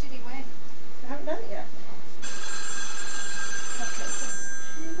 How much did he weigh? I haven't done it yet. Okay, just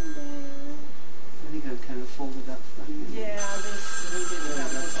put him down. I think I've kind of folded up funny. Yeah, this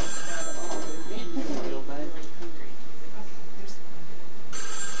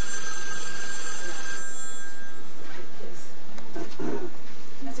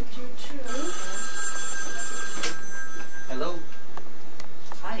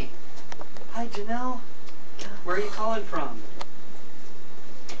Hi, Janelle. Where are you calling from?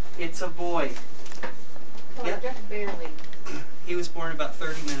 It's a boy. Oh, Yep. just barely. He was born about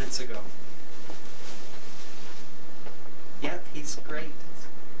 30 minutes ago. Yep, he's great.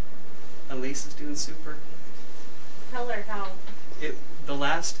 Elisa's doing super. Tell her how. The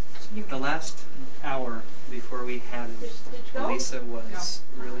last hour before we had him, Did you go? Alisa was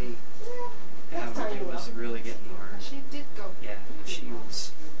really, it was really getting hard. She did go. Yeah,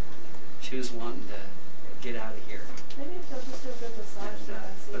 she was wanting to get out of here. Maybe she'll just do a good massage. And,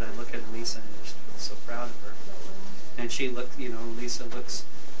 but I look at Alisa and just feel so proud of her. And she looked, you know, Alisa looks,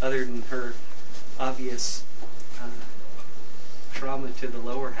 other than her obvious trauma to the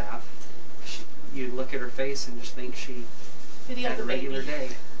lower half, you look at her face and just think she had a regular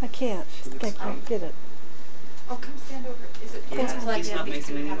day. I can't. I can't get it. Oh, come stand over. Is it? Yeah, he's not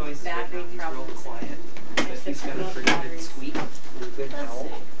making any noises right now. He's real quiet. But he's got a pretty good squeak and a good howl.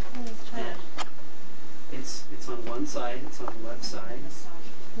 It's on one side, it's on the left side. It's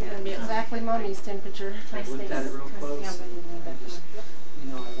going to be exactly Mommy's temperature. I looked at it real close and I just,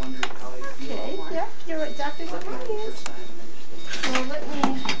 you know, I wondered how I feel. Okay, yeah, you're exactly what Mommy is. First time and Well, let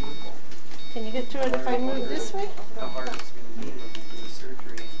me, can you get to it if I move this way? how hard it's going to be when they do the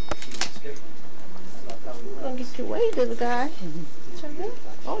surgery and she was skipping. Don't get your way, little guy.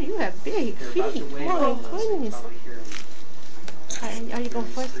 Oh, you have big They're about feet. to weigh Oh, on us. goodness. Probably hear him. Are you going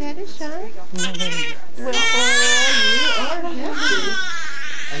to force that in, Sean? Well, you are happy.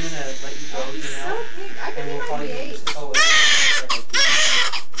 I'm going to let you go, you know, and we'll call you. Oh, I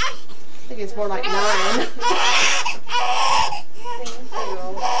think it's more like 9.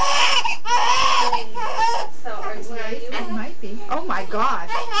 So, are you? It might be. Oh my gosh.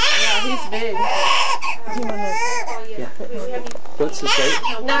 Yeah, he's big. yeah. What's his weight?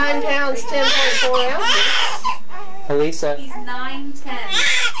 9 pounds, 10.4 ounces. Alisa. He's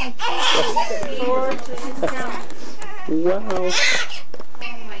 9'10". 4 Wow. Oh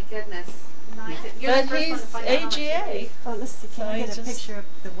my goodness. 9'10". You're But the first one to he's find out how much he AGA. weighs. Oh, let's see. Can I get a picture of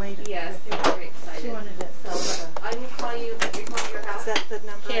the weight of Yes, they were very excited. She wanted it. So I will call you. You're calling your house. Is that the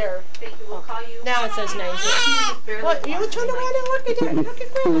number? Here. Thank you. We'll call you. Now it says 19. What? You turn around and look at that. Look at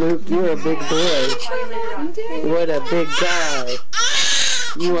that. Luke, you're a big boy. Call you later on. What a big guy.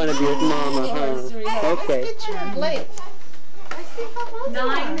 You want to be with Mama, huh? Okay. Get your blade.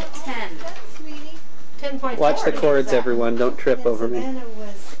 9'10". 10.4. Watch the cords, everyone. Don't trip over me. Savannah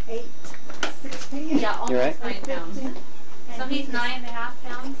was 8'16". Yeah, almost You're right. 9 pounds. So he's 9.5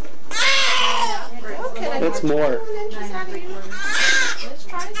 pounds. Okay. It's more. Let's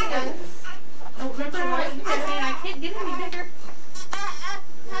try it again. Oh, remember what you kept saying? I can't get any bigger.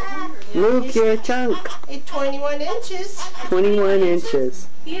 Luke, you're a chunk. It's 21 inches. 21 inches.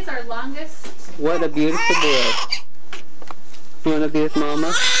 He is our longest. What a beautiful boy. You want to be with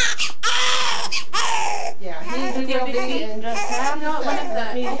Mama? Yeah, he will be in just half You know, a one of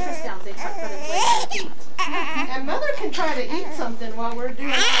second. the ultrasounds they talk about his legs and feet. And Mother can try to eat something while we're doing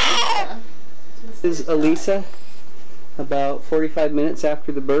it. This is Alisa, about 45 minutes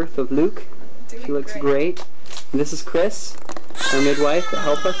after the birth of Luke. She looks great. And this is Chris, our midwife that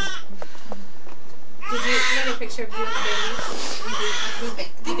helped us. Did you get a picture of you and the baby?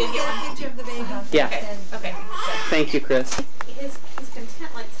 You did get one picture of the baby? Yeah. Okay. Thank you, Chris. He's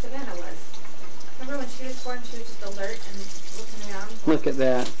content like Savanna was. Remember when she was born, she was just alert and looking around? Look at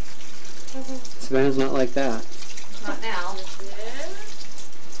that. Savannah's not like that. Not now. Is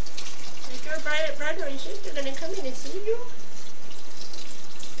your brother and sister going to come in and see you?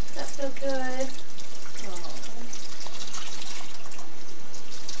 That's so good.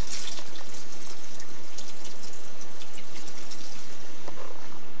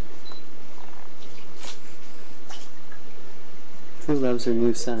 Who loves her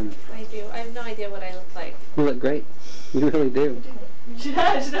new son? I do. I have no idea what I look like. You look great. You really do. She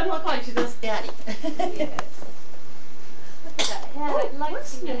doesn't look like she does Daddy. Yes. Look at that head. I like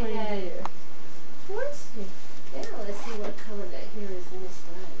seeing that head. What's he? Yeah, let's see what color that hair is in this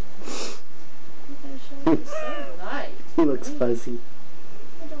light. You gotta show me the sunlight. He looks fuzzy.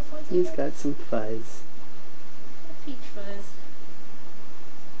 Little fuzzy He's hair. got some fuzz. Peach fuzz.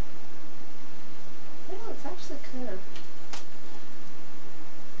 Well, it's actually kind of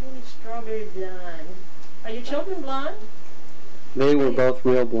really strawberry blonde. Are your children blonde? They were both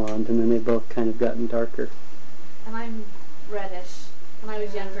real blonde, and then they both kind of gotten darker. And I'm reddish. When I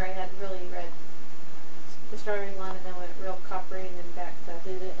was younger, I had really red. The strawberry blonde, and then went real coppery, and then back to.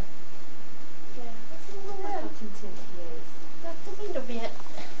 Did it? Yeah, that's a little Look how bit. content he is. Just a little bit.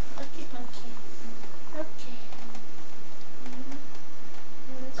 Okay, monkey. Okay.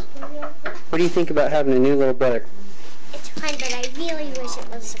 Let's put it out there. What do you think about having a new little brother? It's fine, but I really wish it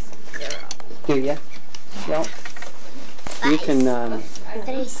was a girl. ya? Well, you can, But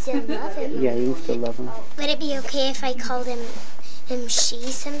I still love him. yeah, you can still love him. Would it be okay if I called him she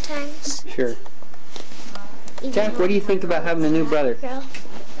sometimes? Sure. Jack, what do you think about having a new brother?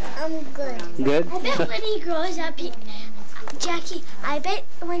 I'm good. Good? I bet when he grows up, Jackie, I bet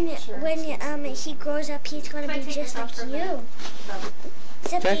when he grows up, he's going to be just like you.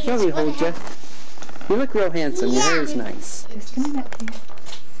 Jack, let me hold you. You look real handsome. Your hair is nice. Just a minute, please.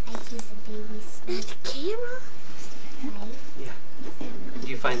 I use a baby's. That's a camera? Right? Yeah. Did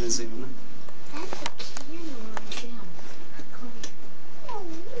you find the zoom? That's a camera.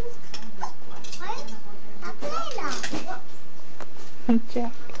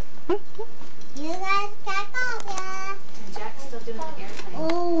 Jack. You guys got off, yeah? And Jack's still doing the airplane.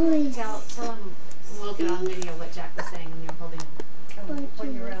 Oh, Tell him we'll get on video what Jack was saying when you're holding him.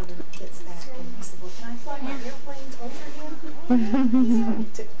 When you're around and gets back, and he said, well, can I fly my airplanes over him? So he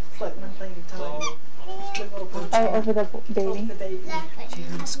took flight my plane to tell him. Oh, over the baby. Over the baby. Did you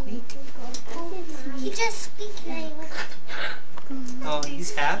hear him squeak? he just speaking. Oh,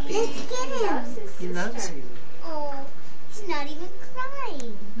 he's happy. Let's get him. He loves you. Oh, he's not even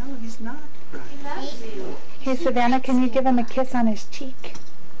crying. No, he's not. Right. Hey, Savannah, can you give him a kiss on his cheek?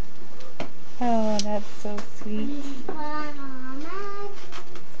 Oh, that's so sweet.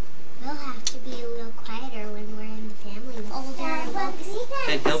 We'll have to be a little quieter when we're in the family.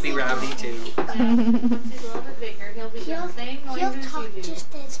 And he'll be rowdy too. Once he's a little bit bigger, he'll be doing the same noises He'll you talk do.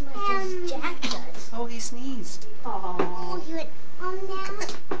 just as much as Jack does. Oh, he sneezed. Oh, he went,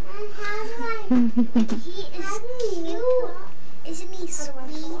 he is cute. Isn't he sweet?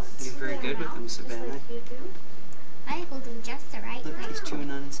 You're very good with him, Savannah. I hold him just the right Look, way. he's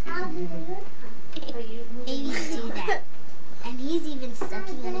chewing on his hand. Babies do that. And he's even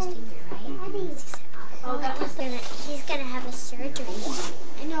sucking on his finger, right? Oh, he's gonna have a surgery.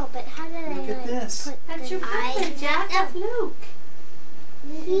 I know, but how did I Look at this. put That's your brother, Jack. That's Luke.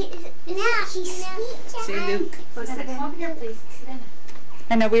 He's sweet. Say Luke. Come over here, please. Sit in.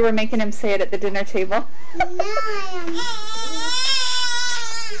 I know we were making him say it at the dinner table.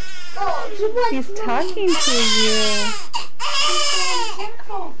 He's talking to you.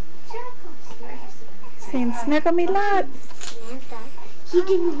 Saying, snuggle me lots. He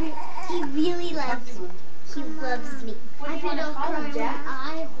really loves me. He loves me. What do you want to call him, Jack?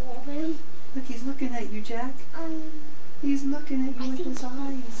 I hold him. Look, he's looking at you, Jack. He's looking at you with his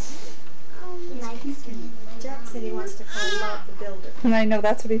eyes. He likes me. Jack said he wants to call Bob the Builder. And I know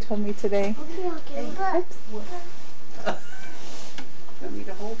that's what he told me today. Oops. Want me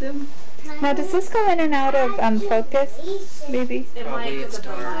to hold him? Now, does this go in and out of focus, baby? It might Probably it's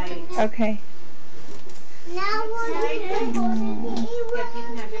because of the dark. light. Okay. Now what? Yep, you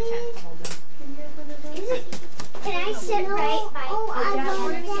can have your chance to hold him. Can I sit right by? Oh, Jack, we're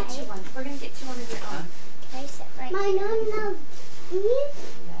going to get you one. We're going to get you one of your own. Can I sit right? My nose. Yes.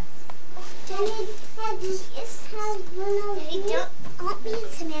 Daddy, don't me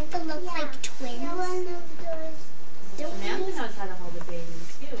and Samantha look like twins? Samantha knows how to hold a baby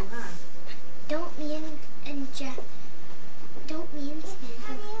too, huh? Don't me and Samantha look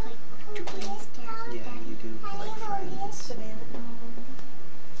like twins, Dad? Yeah, you do. Like friends.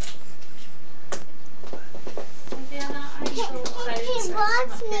 Savannah, I'm so excited to He start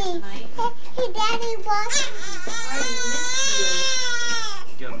wants up here me. tonight. Hey, Daddy wants me. I miss you.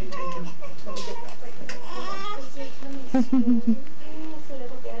 Do you want me to take him?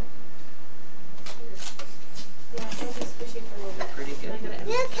 Pretty good.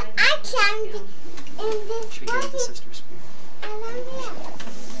 Look, I climbed in this Should we give the bucket. sister spoon? I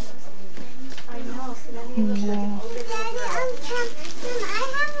know. So then you look like an older Daddy, girl. I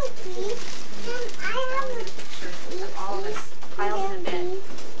have a tree. I have a Pictures of all of us piled in a bed.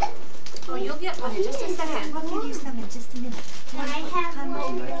 Oh, you'll get one in just a second. I'll give you some in just a minute. Can I have You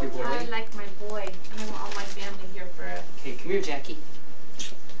one? like your I boy? like my boy, and I want all my family here for a. Okay, come here, Jackie.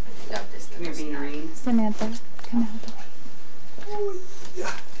 I love this Come here, little snack. Beanerine. Samantha, come out.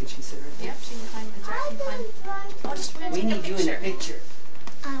 Can she sit right there? Yep, she can climb the Jack can climb. Oh, just want to We take need you in a picture.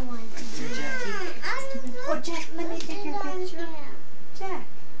 I want to. Here, Jackie. Oh, Jack, let me take your picture. Jack,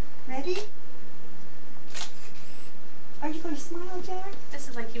 ready? Are you going to smile, Jack? This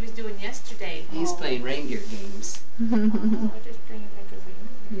is like he was doing yesterday. He's playing reindeer games. Oh, just bring it back over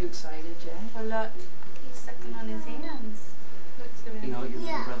here. You excited, Jack? Oh, look. He's sucking on his hands. Look, Savannah. You know what your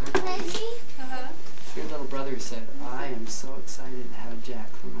little brother told me? Uh-huh. Your little brother said, I am so excited to have Jack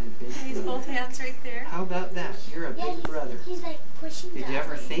for my big He's brother. both hands right there. How about that? You're a big brother. He's like pushing Did you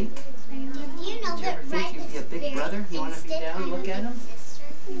ever think? You know Did you that ever think right you'd be a big this brother? You want to be instant down and I look at him? sister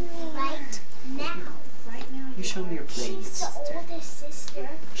right now. Right now, You You show me your plates. She's the oldest sister.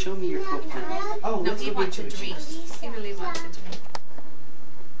 Show me your coat plate. Oh, No, let's he go wants get a you a drink. juice. He really wants a drink.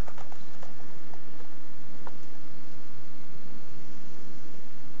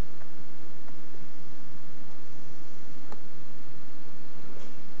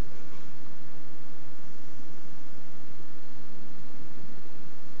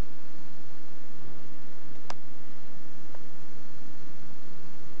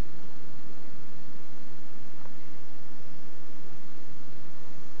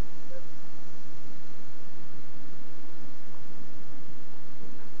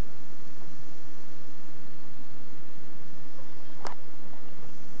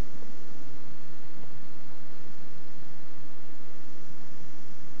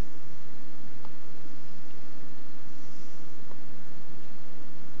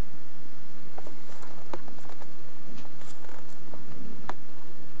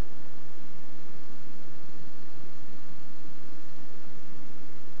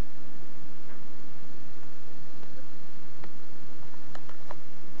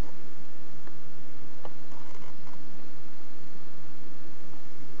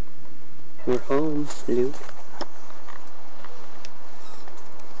 We're home, Luke.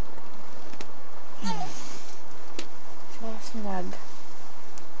 So snug.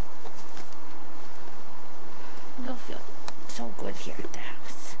 You'll feel so good here at the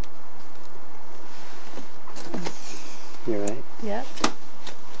house. You right? Yep.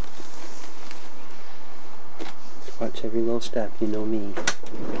 Watch every little step, you know me.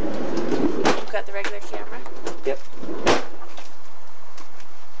 You've got the regular camera. Yep.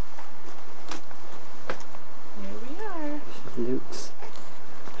 Here we are. This is Luke's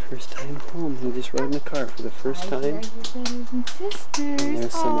first time home. He just rode in the car for the first time. Your brothers and sisters. And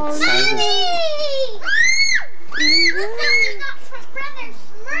there's some Oh, excited.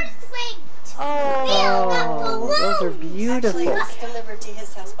 Oh, those are beautiful. Actually, it was delivered to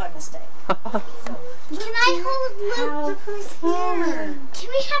his house by mistake. Can I hold Luke? Who's here? Can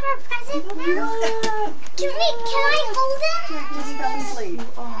we have our present now? Can I hold him? Just don't sleep.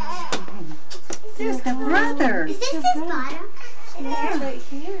 There's the brother. Is this his bottom? Yeah, right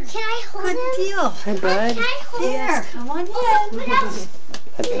here. Can I hold him? Good deal. Hi, bud. Can I hold him? Here, come on in. Hi,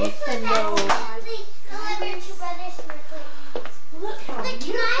 buddy. Hello. Deliver to Brothers Merkley. Look how Like,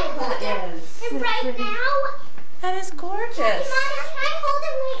 can I hold him right now? that is gorgeous. Mom, can I hold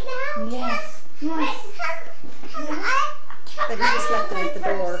him right now? yes. But he just left it at the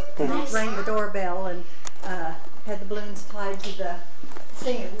door. Thanks. Rang the doorbell and had the balloons tied to the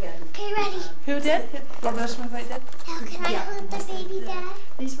thing. And Okay, ready. Who did? Brothers Smith did? Now, can I hold the baby, Dad?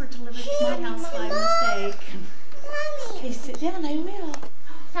 these were delivered to my house by mistake. Mommy. Okay, sit down. I will.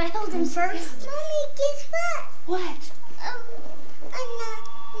 Can I hold him first? Mommy, guess what? What?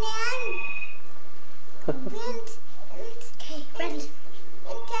 Okay, ready.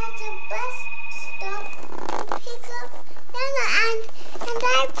 And that's a bus stop and pick up and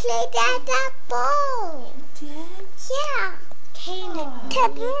I played at that ball. Did? Yeah. Okay,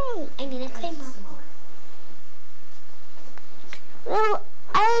 taboo. I'm gonna clean up. Well,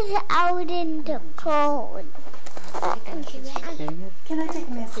 I was out in the cold. Can I take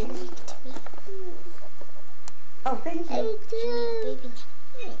a message? Oh, thank you.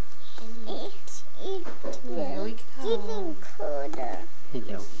 There we go. Getting colder.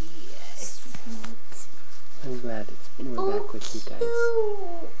 Hello. I'm glad we're back with you guys.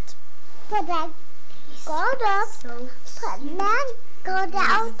 Cute. But I got up. But man got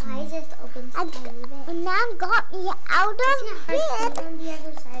out. And man got me out of bed.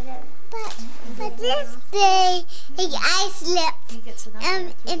 But this day I slept.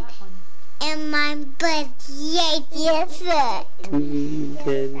 And my butt different.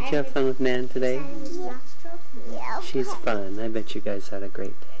 Did you have fun with Nan today? Yeah. She's fun. I bet you guys had a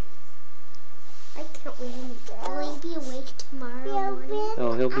great day. I can't wait. Will he be awake tomorrow morning?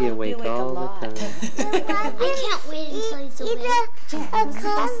 Oh, he'll be awake all the time. I can't wait until he's awake. Jack, let's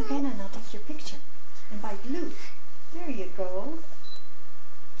go to Savanna and I'll take your picture. Invite Luke. There you go.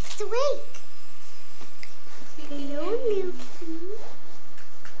 He's awake. Hello, Luke.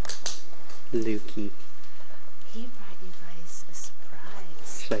 Lukey. He brought you guys a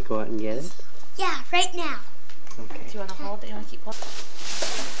surprise. Should I go out and get it? Yeah, right now. Okay. Do you want to hold it? You want to keep holding?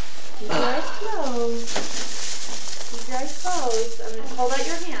 Keep your eyes closed. Keep your eyes closed. I'm going to hold out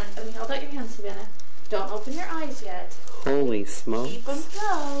your hand. Hold out your hand, Savanna. Don't open your eyes yet. Holy Keep smokes. them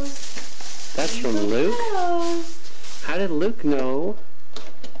closed. That's from Luke? Closed. How did Luke know?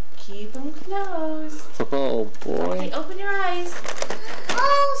 Keep them closed. Oh boy. Okay, open your eyes.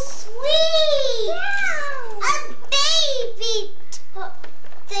 Oh, sweet! A baby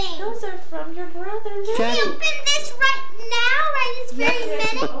thing. Those are from your brother, Luke. Jack, Open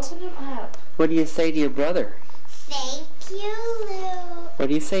Open them up. What do you say to your brother? Thank you, Lou. What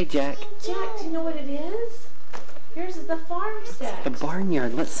do you say, Jack? Jack, do you know what it is? Yours is the farm set. The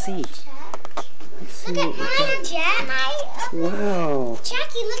barnyard. Let's see. Let's see. Look at mine, Jack. Wow.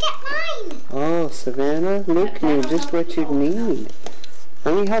 Jackie, look at mine. Oh, Savannah, Luke knew just what you need.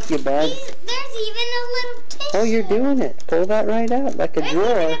 Let me help you, bud. There's even a little tissue. Oh, you're doing it. Pull that right out like a There's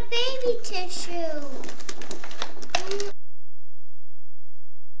drawer. even a baby tissue.